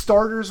 like,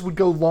 starters would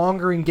go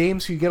longer in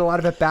games, so you get a lot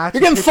of at-bats.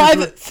 You're getting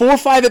 4 or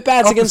 5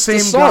 at-bats against the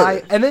same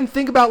guy. And then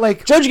think about,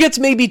 like... Judge gets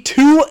maybe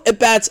 2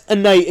 at-bats a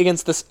night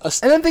against this.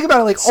 And then think about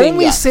it, like,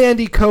 only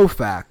Sandy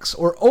Koufax,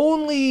 or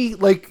only,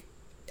 like,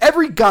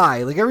 every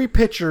guy, like, every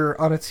pitcher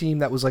on a team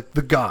that was, like,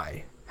 the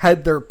guy,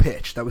 had their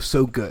pitch that was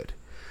so good.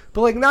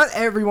 But, like, not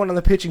everyone on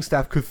the pitching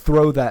staff could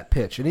throw that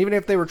pitch. And even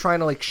if they were trying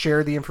to, like,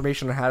 share the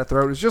information on how to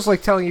throw it, it was just,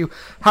 like, telling you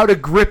how to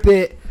grip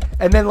it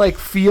and then, like,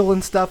 feel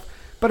and stuff.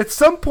 But at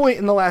some point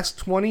in the last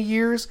 20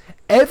 years,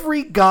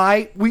 every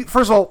guy...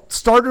 First of all,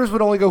 starters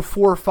would only go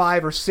 4 or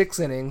 5 or 6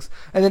 innings,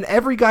 and then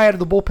every guy out of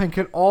the bullpen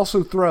can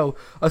also throw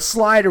a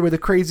slider with a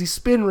crazy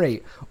spin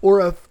rate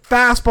or a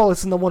fastball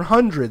that's in the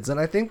 100s, and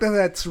I think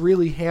that's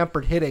really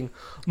hampered hitting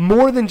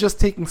more than just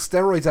taking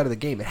steroids out of the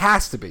game. It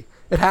has to be.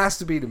 It has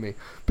to be to me.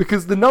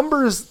 Because the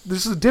numbers...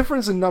 There's a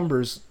difference in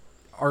numbers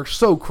are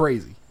so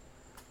crazy.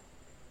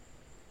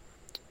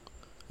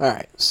 All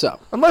right, so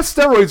unless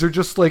steroids are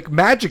just like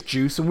magic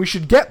juice, and we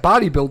should get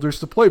bodybuilders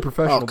to play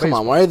professional baseball. Come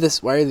on, why are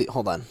the?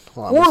 Hold on.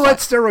 Or let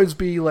steroids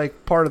be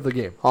like part of the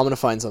game. I'm gonna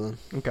find something.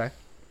 Okay.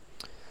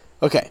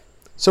 Okay.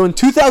 So in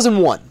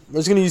 2001, we're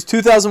just going to use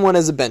 2001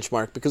 as a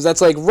benchmark because that's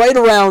like right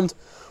around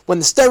when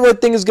the steroid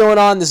thing is going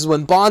on. This is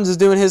when Bonds is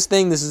doing his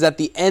thing. This is at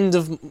the end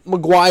of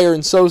McGuire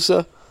and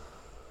Sosa.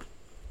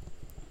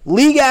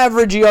 League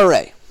average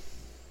ERA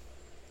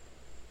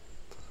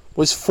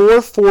was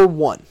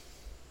 4.41.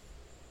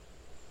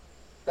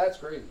 That's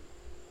crazy.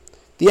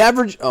 The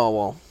average,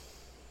 I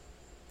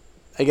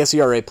guess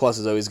ERA plus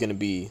is always going to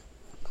be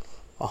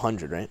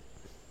 100, right?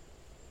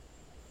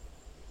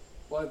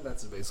 Well,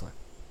 that's the baseline.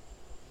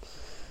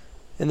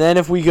 And then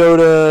if we go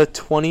to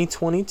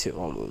 2022,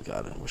 oh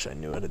god, I wish I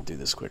knew how to do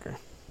this quicker.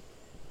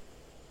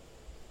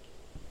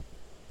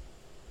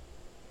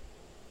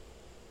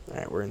 All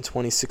right, we're in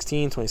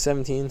 2016,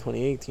 2017,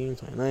 2018,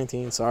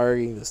 2019.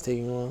 Sorry, this is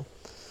taking a while.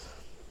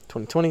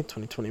 2020,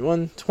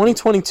 2021,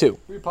 2022.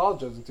 We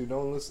apologize to no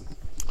one listens.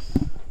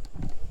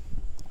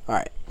 All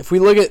right, if we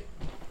look at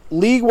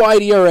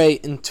league-wide ERA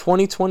in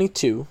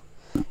 2022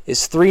 is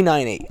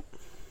 3.98.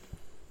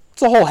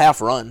 It's a whole half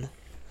run.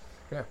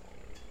 Yeah.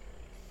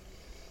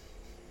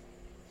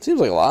 Seems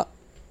like a lot.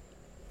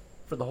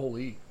 For the whole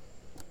league.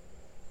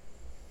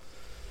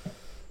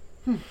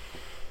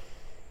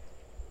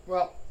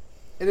 Well,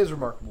 it is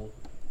remarkable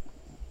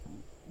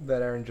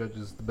that Aaron Judge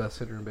is the best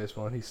hitter in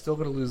baseball, and he's still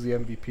going to lose the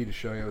MVP to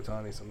Shohei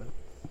Ohtani someday.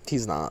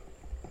 He's not.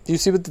 Do you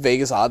see what the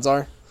Vegas odds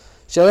are?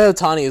 Shohei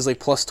Ohtani is like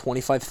plus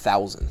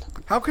 25,000.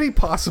 How could he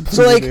possibly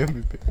win the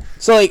MVP?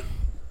 So, like,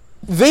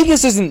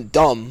 Vegas isn't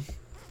dumb.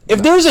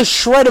 If there's a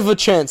shred of a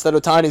chance that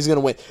Ohtani is going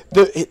to win,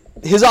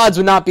 his odds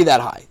would not be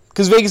that high.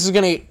 Because Vegas is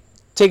going to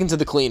take him to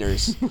the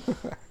cleaners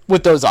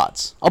with those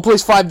odds. I'll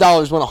place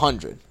 $5, win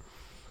 100.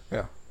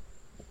 Yeah.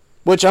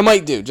 Which I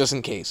might do, just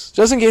in case.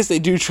 Just in case they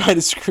do try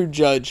to screw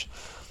Judge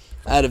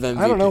out of MVP.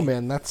 I don't know,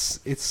 man.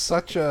 It's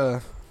such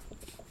a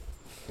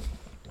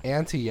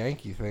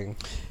anti-Yankee thing.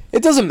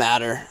 It doesn't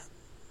matter.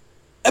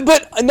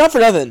 But not for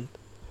nothing.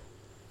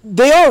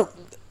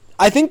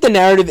 I think the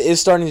narrative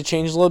is starting to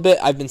change a little bit.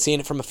 I've been seeing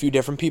it from a few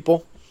different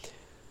people.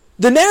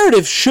 The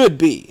narrative should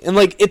be, and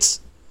like it's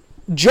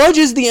Judge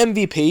is the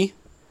MVP,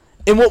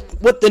 and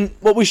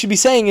what we should be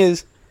saying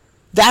is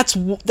this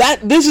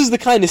is the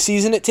kind of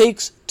season it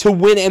takes to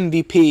win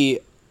MVP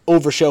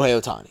over Shohei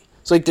Ohtani.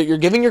 So like you're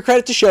giving your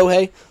credit to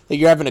Shohei, like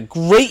you're having a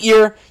great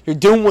year, you're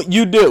doing what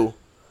you do,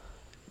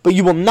 but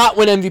you will not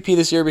win MVP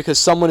this year because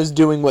someone is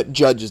doing what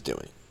Judge is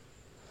doing.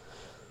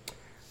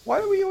 Why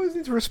do we always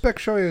need to respect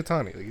Shohei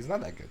Ohtani? Like, he's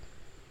not that good.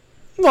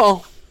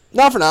 No,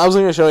 not for now. I was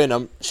going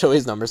to show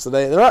his numbers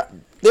today.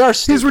 They are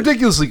stupid. He's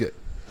ridiculously good.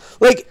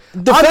 Like,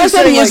 the fact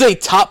that he is a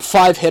top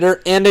 5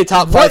 hitter and a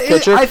top 5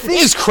 pitcher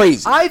is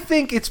crazy. I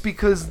think it's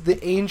because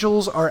the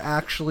Angels are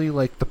actually,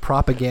 like, the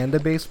propaganda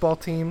baseball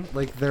team.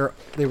 Like,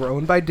 they were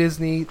owned by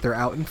Disney. They're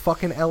out in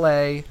fucking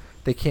L.A.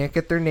 They can't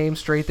get their name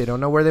straight. They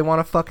don't know where they want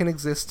to fucking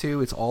exist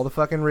to. It's all the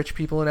fucking rich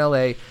people in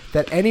L.A.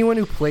 That anyone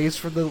who plays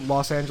for the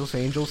Los Angeles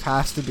Angels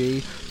has to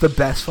be the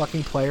best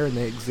fucking player in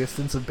the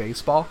existence of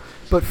baseball.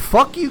 But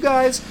fuck you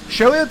guys.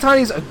 Shohei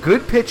Ohtani's a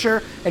good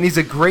pitcher, and he's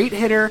a great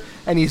hitter,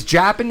 and he's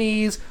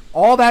Japanese,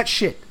 all that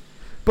shit.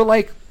 But,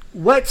 like,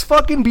 let's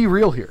fucking be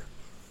real here.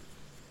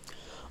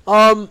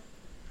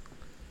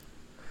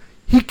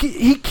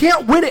 He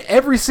can't win it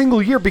every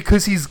single year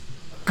because he's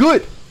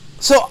good.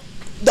 So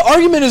the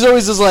argument is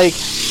always like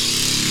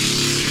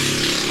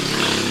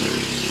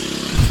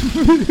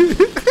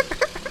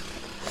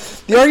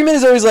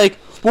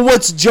well,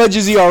 what's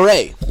Judge's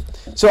ERA?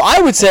 So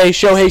I would say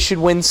Shohei should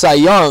win Cy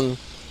Young,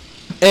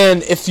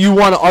 and if you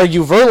want to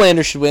argue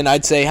Verlander should win,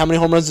 I'd say how many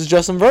home runs does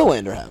Justin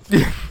Verlander have?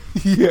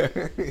 Yeah.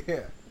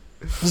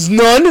 There's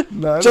none.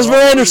 Justin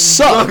Verlander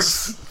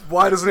sucks.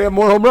 Why doesn't he have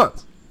more home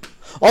runs?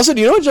 Also,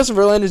 do you know what Justin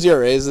Verlander's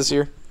ERA is this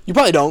year? You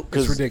probably don't.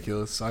 It's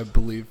ridiculous, I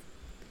believe.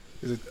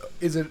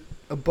 Is it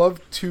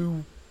above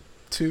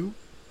 2.2?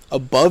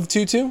 Above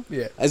 2.2?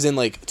 Yeah. As in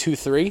like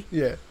 2.3?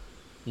 Yeah.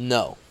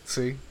 No.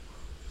 See?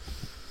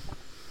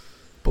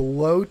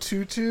 Below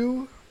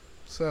 2.2?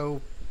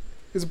 So,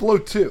 it's below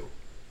 2.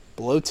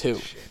 Below 2.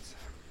 Shit.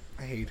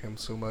 I hate him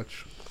so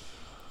much.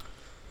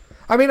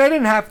 I mean, I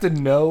didn't have to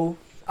know.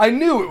 I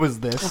knew it was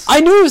this. I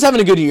knew he was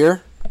having a good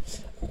year.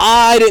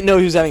 I didn't know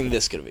he was having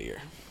this good of a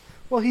year.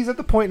 Well, he's at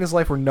the point in his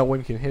life where no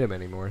one can hit him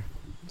anymore.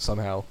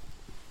 Somehow.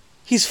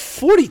 He's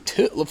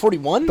 42,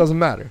 41? Doesn't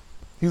matter.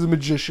 He's a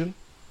magician.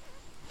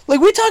 Like,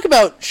 we talk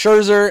about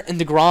Scherzer and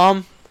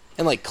DeGrom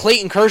and, like,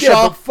 Clayton Kershaw.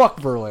 Yeah, but fuck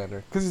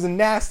Verlander. Because he's a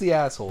nasty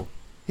asshole.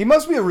 He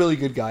must be a really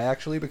good guy,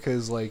 actually,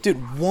 because, like... Dude,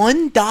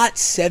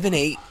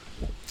 1.78.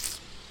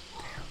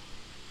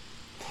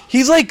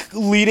 He's, like,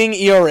 leading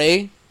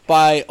ERA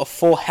by a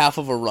full half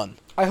of a run.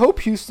 I hope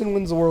Houston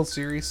wins the World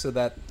Series so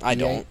that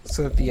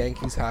so that the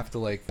Yankees have to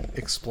like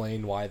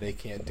explain why they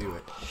can't do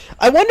it.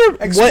 I wonder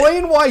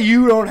why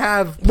you don't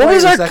have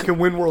players that can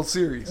win World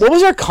Series. What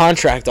was our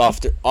contract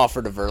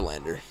offer to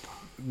Verlander?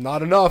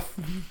 Not enough.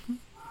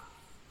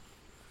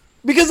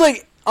 Because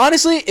like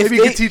honestly, if maybe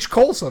you could teach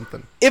Cole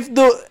something.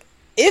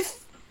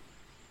 If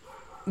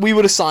we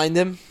would have signed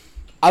him,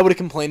 I would have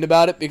complained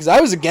about it because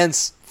I was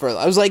against Verlander.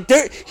 I was like,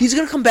 he's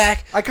gonna come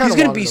back. He's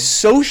gonna be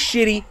so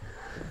shitty.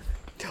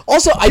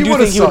 Also, I do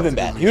would've think he would have been sucked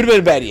bad. if He would have been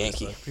a bad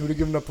Yankee. He would have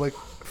given up like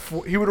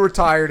he would have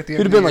retired at the He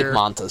end would of have the been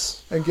like year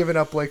Montas. and given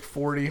up like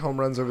 40 home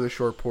runs over the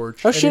short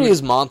porch. How And he shitty would-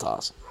 is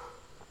Montas?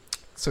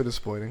 So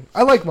disappointing.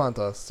 I like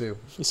Montas too,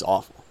 He's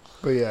awful.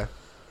 but yeah.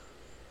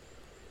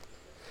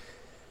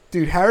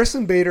 Dude,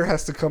 Harrison Bader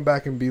has to come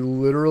back and be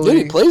literally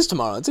Dude, he plays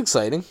tomorrow. It's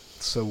exciting.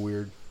 so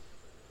weird.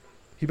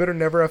 He better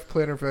never have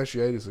plantar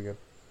fasciitis again.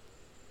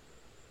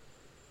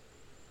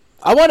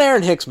 I want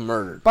Aaron Hicks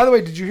murdered. By the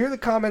way, did you hear the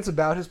comments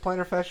about his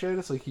plantar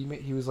fasciitis? Like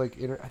he was like,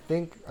 I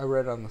think I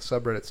read it on the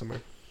subreddit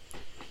somewhere,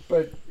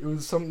 but it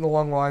was something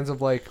along the lines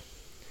of like,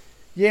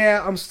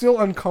 yeah, I'm still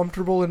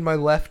uncomfortable in my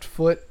left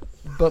foot,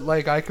 but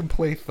like I can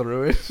play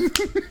through it.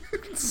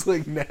 It's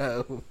like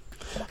no.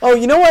 Oh,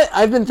 you know what?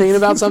 I've been thinking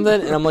about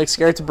something, and I'm like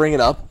scared to bring it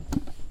up,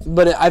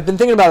 but I've been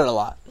thinking about it a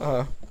lot.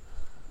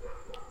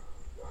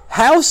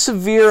 How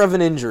severe of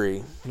an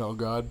injury Oh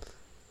God.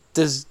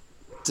 does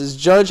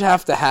Judge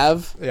have to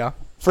have Yeah.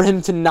 for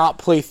him to not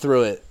play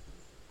through it?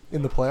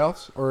 In the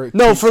playoffs or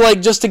No, for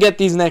like just to get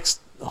these next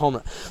home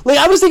run. Like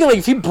I was thinking, like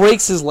if he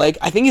breaks his leg,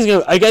 I think he's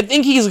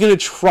gonna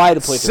try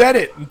to play through it. set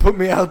it and put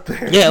me out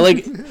there. Yeah,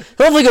 like he'll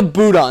have like a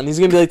boot on. He's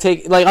gonna be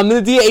like I'm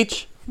the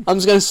DH. I'm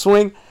just gonna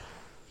swing.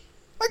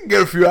 I can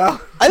get a few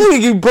out. I think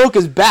if he broke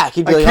his back,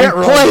 he'd be I like, can't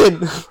I'm run.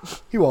 playing.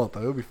 He won't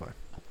though. He'll be fine.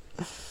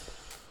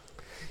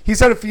 He's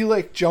had a few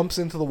like jumps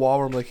into the wall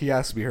where I'm like he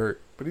has to be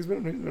hurt, but he's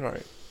been all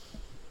right.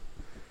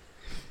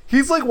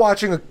 He's like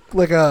watching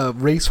a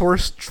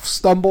racehorse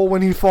stumble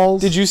when he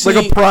falls. Did you see-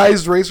 like a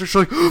prized racehorse?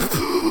 Like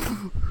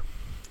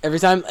Every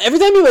time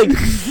he like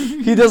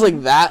he does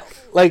like that,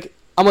 like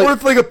I'm or like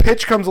if like a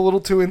pitch comes a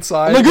little too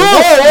inside. I'm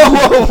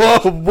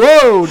like,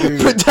 whoa, dude!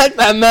 protect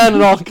that man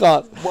at all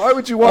costs. Why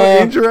would you want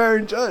to injure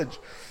Aaron Judge?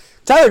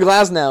 Tyler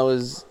Glasnow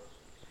is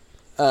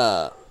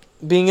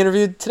being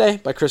interviewed today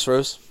by Chris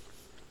Rose.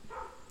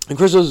 And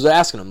Chris Rose was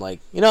asking him, like,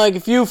 you know, like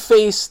if you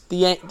face the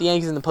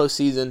Yankees in the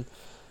postseason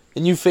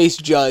and you face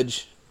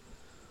Judge,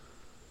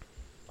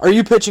 are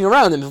you pitching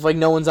around him if like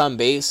no one's on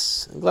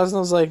base? And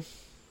Glasnow's like,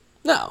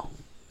 no.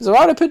 He's like,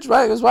 why would I pitch?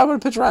 Why would I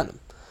pitch around him?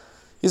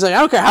 He's like, I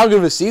don't care how good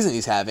of a season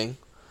he's having.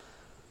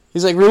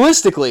 He's like,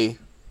 realistically,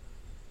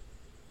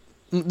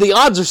 the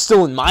odds are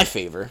still in my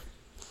favor.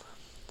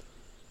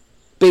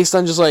 Based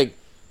on just like,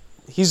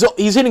 he's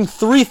hitting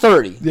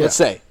 330, Yeah. let's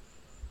say.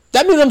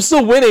 That means I'm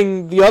still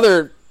winning the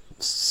other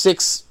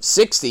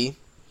 660.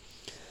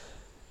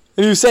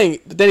 And he was saying,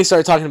 but then he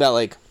started talking about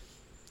like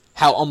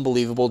how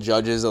unbelievable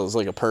Judge is as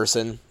like a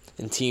person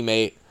and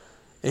teammate.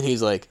 And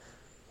he's like,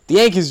 the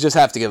Yankees just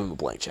have to give him a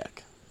blank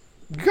check.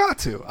 You got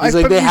to. He's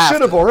like, but they you have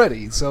should have to.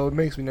 already, so it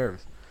makes me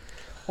nervous.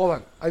 Hold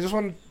on. I just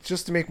want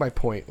to make my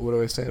point. What I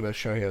was saying about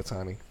Shohei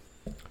Ohtani.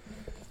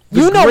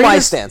 You know my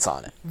greatest- stance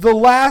on it. The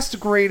last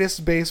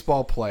greatest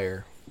baseball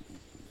player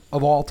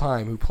of all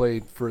time who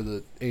played for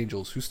the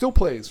Angels, who still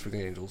plays for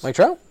the Angels. Mike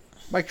Trout?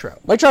 Mike Trout.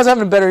 Mike Trout's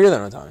having a better year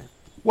than Ohtani.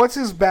 What's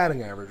his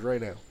batting average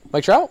right now?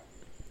 Mike Trout?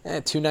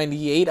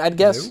 298, I'd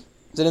guess. Nope.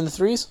 Is it in the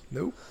threes?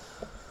 Nope.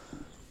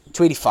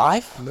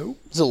 285? Nope.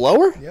 Is it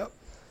lower? Yep.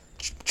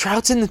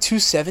 Trout's in the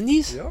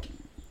 270s? Yep.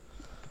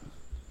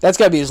 That's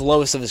got to be his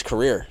lowest of his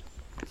career.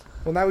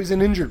 Well, now he's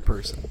an injured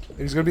person.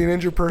 He's going to be an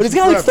injured person But he's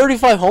got like forever.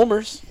 35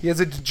 homers. He has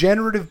a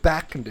degenerative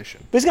back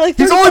condition. But he's got like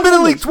He's 35 only been in the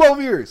homers. league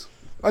 12 years.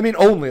 I mean,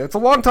 only. That's a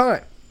long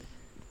time.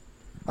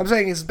 I'm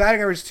saying his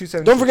batting average is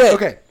 270. Don't forget,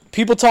 Okay.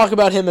 people talk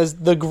about him as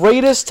the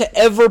greatest to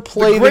ever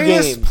play the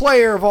greatest game.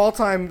 player of all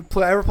time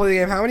ever play the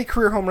game. How many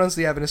career home runs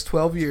do you have in his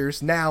 12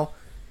 years? Now,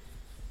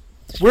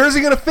 where is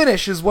he going to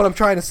finish is what I'm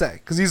trying to say.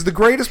 Because he's the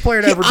greatest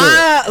player to ever do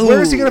it.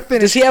 Where is he going to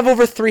finish? Does he have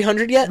over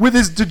 300 yet? With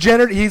his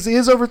degenerate... He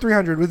is over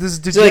 300. With his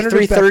Is he like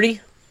degenerate... 330?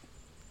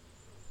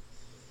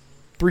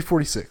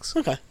 346.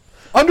 Okay.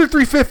 Under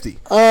 350.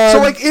 So,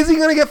 like, is he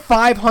going to get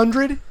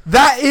 500?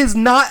 That is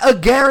not a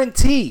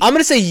guarantee. I'm going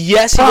to say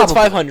yes, he gets Probably.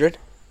 500.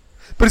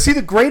 But is he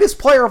the greatest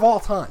player of all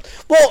time?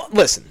 Well,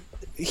 listen.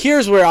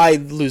 Here's where I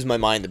lose my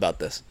mind about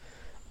this.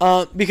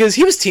 Because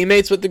he was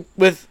teammates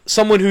with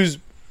someone who's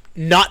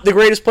not the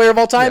greatest player of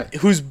all time, Yeah.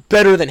 who's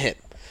better than him.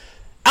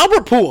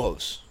 Albert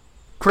Pujols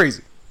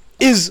Crazy.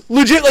 is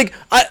legit. Like,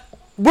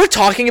 we're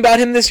talking about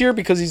him this year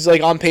because he's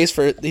like on pace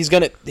for he's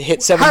gonna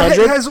hit 700.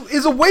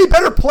 Is a way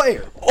better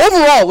player.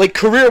 Overall, like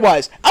career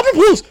wise, Albert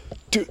Pujols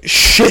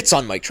shits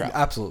on Mike Trout.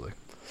 Absolutely.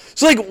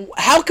 So like,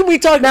 how can we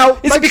talk Now,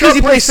 Is Mike it because Trout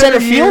he plays center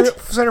field?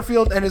 Center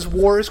field, and his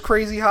WAR is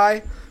crazy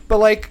high. But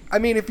like, I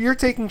mean, if you're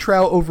taking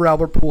Trout over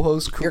Albert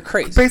Pujols, You're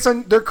crazy. Based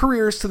on their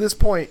careers to this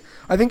point,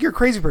 I think you're a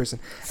crazy person.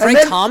 Frank And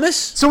then- Thomas?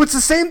 So it's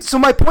the same. So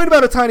my point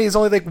about Ohtani is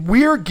only like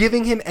we're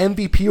giving him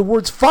MVP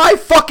awards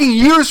 5 fucking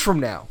years from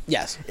now.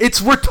 Yes.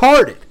 It's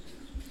retarded.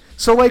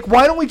 So like,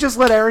 why don't we just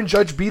let Aaron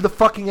Judge be the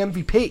fucking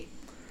MVP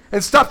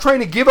and stop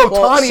trying to give Ohtani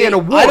Well, see, an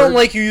award? I don't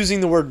like you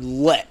using the word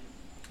let.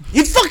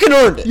 You fucking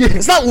earned it. Yeah.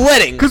 It's not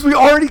letting. Because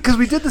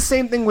we did the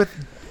same thing with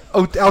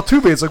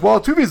Altuve. It's like,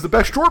 well, Altuve is the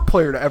best short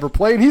player to ever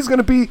play, and he's going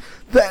to be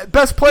the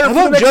best player How for the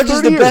about next Judge is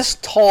 30 the years.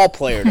 best tall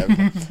player to ever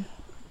play?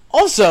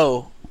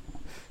 Also,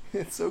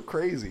 It's so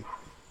crazy.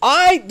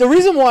 the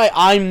reason why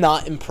I'm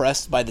not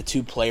impressed by the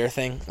two-player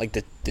thing, like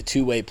the the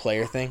two-way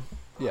player thing.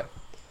 Yeah.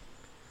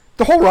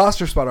 The whole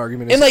roster spot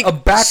argument is And, like, a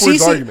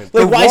backwards argument.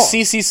 They're why wrong.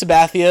 CC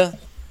Sabathia,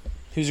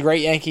 who's a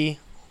great Yankee,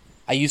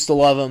 I used to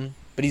love him,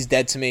 but he's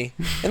dead to me.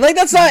 And, like,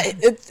 that's not...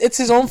 It's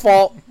his own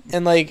fault.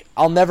 And, like,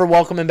 I'll never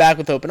welcome him back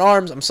with open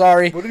arms. I'm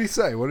sorry. What did he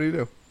say? What did he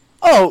do?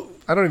 Oh...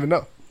 I don't even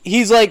know.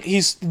 He's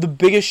the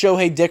biggest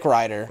Shohei dick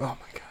rider. Oh, my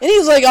God. And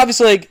he's, like,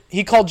 obviously, like,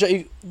 he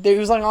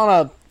was, like, on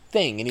a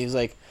thing. And he was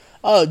like,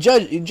 oh,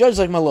 Judge's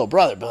like my little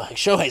brother, but, like,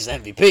 Shohei's the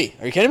MVP.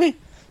 Are you kidding me?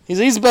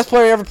 He's the best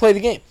player to ever play the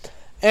game.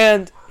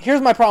 And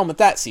here's my problem with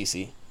that,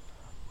 CC.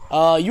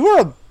 You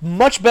are a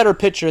much better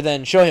pitcher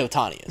than Shohei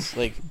Ohtani is.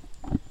 Like,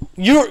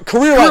 you're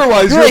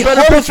career-wise, you're a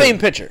Hall of Fame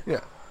pitcher. Yeah.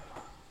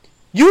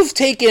 You've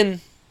taken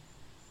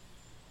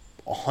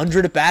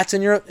 100 at-bats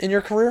in your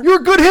career.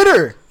 You're a good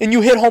hitter. And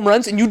you hit home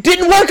runs, and you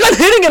didn't work on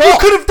hitting at all. You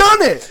could have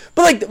done it.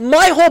 But, like,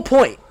 my whole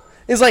point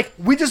is, like...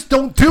 We just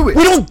don't do it.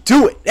 We don't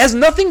do it. It has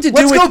nothing to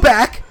do with... Let's go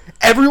back.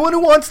 Everyone who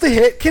wants to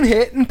hit can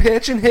hit and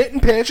pitch and hit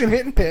and pitch and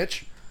hit and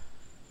pitch.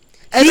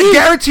 And I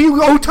guarantee you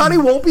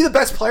Ohtani won't be the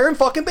best player in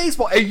fucking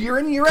baseball a year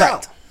in, year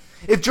out.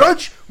 If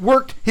Judge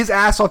worked his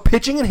ass off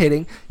pitching and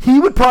hitting, he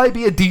would probably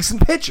be a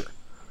decent pitcher.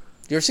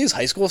 You ever see his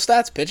high school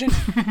stats pitching?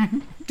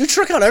 Dude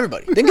struck out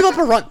everybody. Didn't give up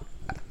a run.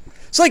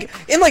 So, like,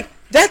 and, like,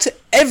 that's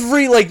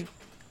every, like,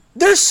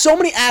 there's so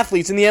many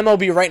athletes in the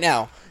MLB right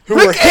now who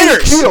are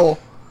hitters. Ankiel.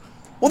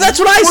 Well, that's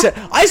what I said.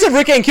 I said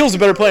Rick Ankiel's a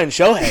better player than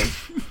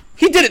Shohei.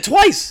 He did it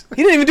twice.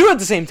 He didn't even do it at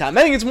the same time.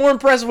 I think it's more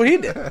impressive what he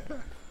did.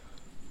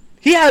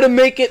 He had to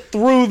make it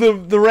through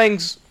the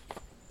ranks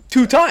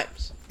 2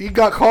 times. He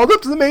got called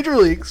up to the major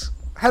leagues,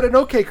 had an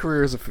okay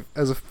career as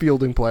a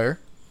fielding player,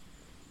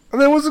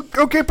 and then was an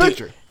okay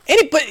pitcher.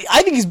 But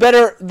I think he's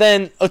better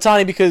than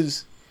Ohtani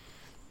because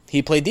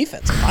he played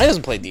defense. Ohtani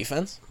doesn't play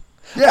defense.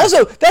 Yeah.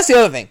 Also, that's the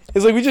other thing.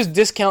 Is like we just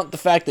discount the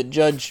fact that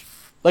Judge,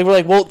 like we're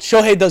like, well,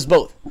 Shohei does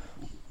both.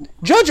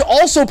 Judge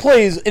also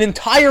plays an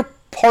entire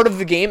part of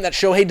the game that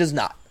Shohei does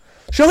not.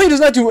 Shohei does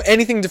not do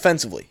anything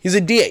defensively. He's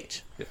a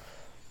DH. Yeah.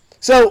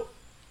 So,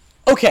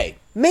 okay,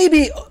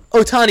 maybe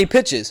Ohtani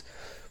pitches,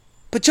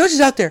 but Judge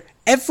is out there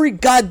every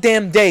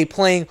goddamn day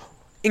playing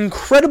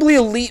incredibly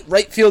elite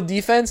right field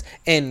defense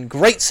and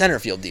great center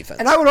field defense.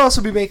 And I would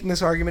also be making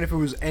this argument if it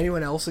was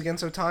anyone else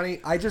against Ohtani.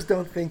 I just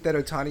don't think that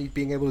Ohtani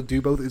being able to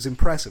do both is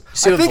impressive.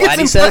 See I think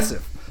it's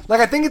impressive. Like,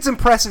 I think it's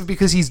impressive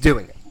because he's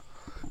doing it.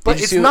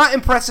 But it's not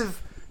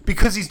impressive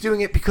because he's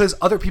doing it because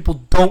other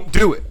people don't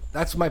do it.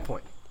 That's my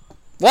point.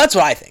 Well, that's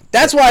what I think.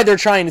 That's why they're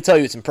trying to tell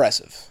you it's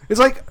impressive. It's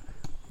like,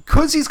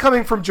 because he's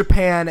coming from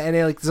Japan and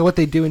like this is what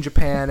they do in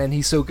Japan and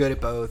he's so good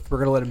at both, we're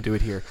going to let him do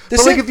it here.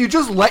 But like, if you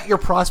just let your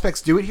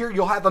prospects do it here,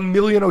 you'll have 1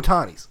 million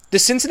Otanis. The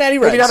Cincinnati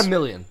Reds. Maybe not 1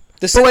 million.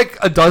 But like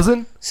a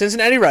dozen?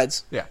 Cincinnati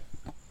Reds. Yeah.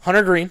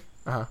 Hunter Green.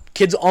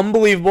 Kid's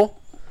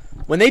unbelievable.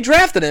 When they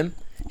drafted him,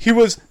 he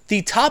was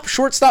the top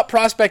shortstop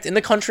prospect in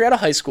the country out of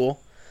high school,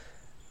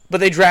 but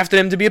they drafted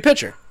him to be a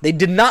pitcher. They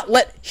did not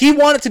let... He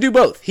wanted to do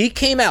both. He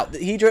came out.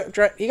 He got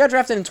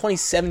drafted in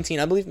 2017,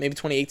 I believe, maybe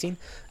 2018,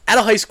 out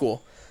of high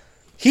school.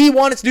 He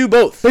wanted to do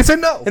both. They said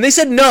no. And they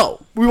said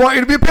no. We want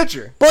you to be a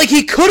pitcher. But, like,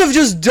 he could have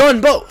just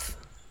done both.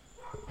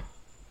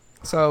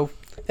 So...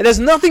 It has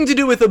nothing to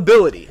do with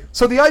ability.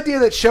 So the idea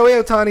that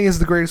Shohei Ohtani is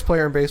the greatest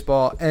player in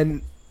baseball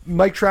and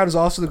Mike Trout is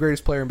also the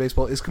greatest player in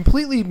baseball is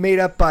completely made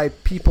up by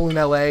people in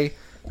LA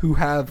who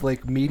have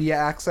like media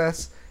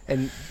access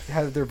and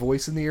have their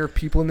voice in the ear of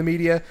people in the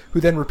media who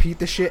then repeat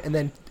the shit and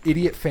then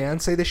idiot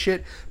fans say the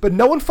shit. But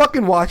no one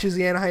fucking watches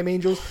the Anaheim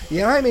Angels.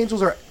 The Anaheim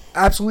Angels are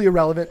absolutely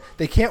irrelevant.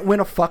 They can't win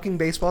a fucking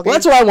baseball game. Well,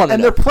 that's what I want to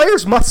know. And their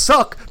players must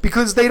suck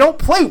because they don't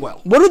play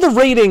well. What are the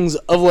ratings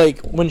of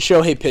like when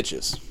Shohei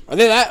pitches? Are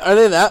they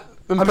that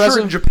impressive? I'm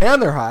sure in Japan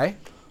they're high.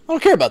 I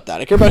don't care about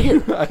that. I care about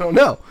here. I don't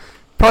know.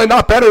 Probably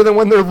not better than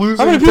when they're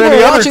losing. How many people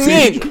are watching the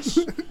Angels?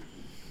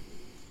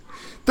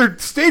 Their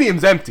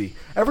stadium's empty.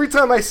 Every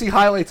time I see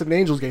highlights of an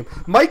Angels game,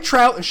 Mike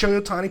Trout and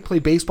Shohei Ohtani play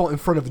baseball in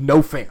front of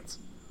no fans.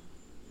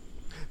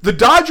 The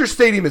Dodger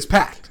Stadium is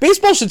packed.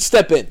 Baseball should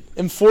step in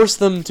and force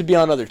them to be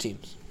on other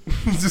teams.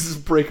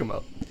 Just break them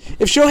up.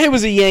 If Shohei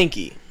was a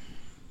Yankee,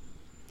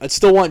 I'd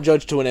still want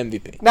Judge to win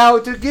MVP. Now,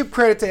 to give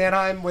credit to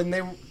Anaheim,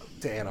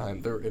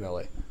 they're in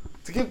LA.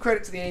 To give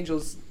credit to the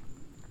Angels,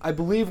 I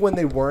believe when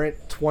they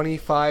weren't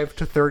 25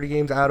 to 30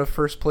 games out of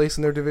first place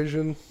in their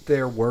division,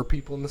 there were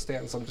people in the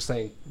stands. I'm just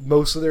saying,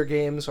 most of their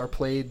games are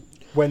played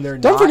when they're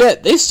Don't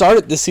forget, they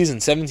started this season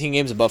 17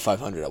 games above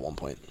 500 at one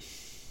point.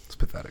 It's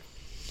pathetic.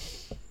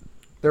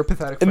 They're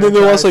pathetic. And then they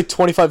lost like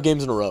 25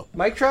 games in a row.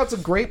 Mike Trout's a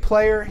great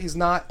player. He's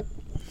not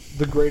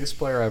the greatest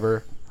player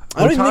ever.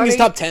 I don't even think he's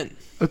top 10.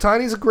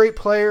 Ohtani's a great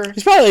player.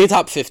 He's probably like a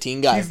top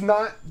 15 guy. He's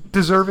not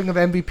deserving of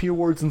MVP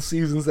awards in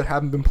seasons that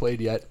haven't been played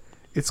yet.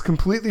 It's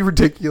completely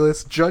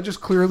ridiculous. Judge is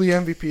clearly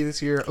MVP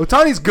this year.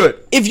 Ohtani's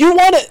good. If you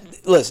want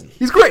to... Listen.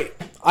 He's great.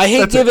 I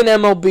hate giving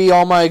MLB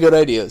all my good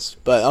ideas,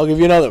 but I'll give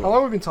you another one. How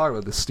long have we been talking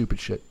about this stupid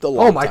shit?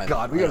 Oh my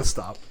God. We got to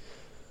stop.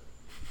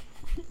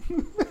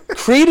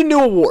 Create a new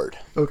award.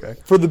 Okay.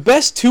 For the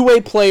best two-way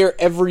player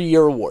every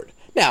year award.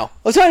 Now,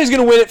 Ohtani's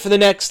going to win it for the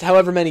next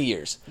however many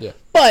years. Yeah.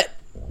 But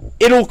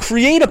it'll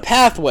create a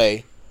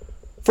pathway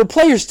for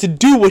players to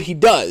do what he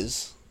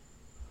does.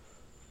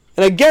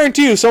 And I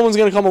guarantee you someone's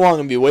going to come along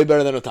and be way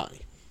better than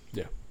Ohtani.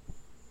 Yeah.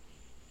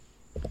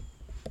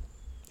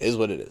 It is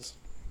what it is.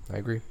 I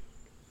agree.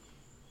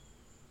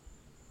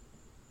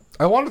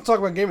 I wanted to talk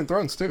about Game of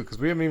Thrones, too, because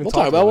we haven't even We'll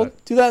talked talk about about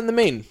We'll do that in the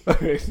main.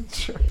 Okay,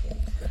 sure.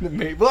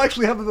 We'll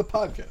actually have the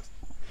podcast.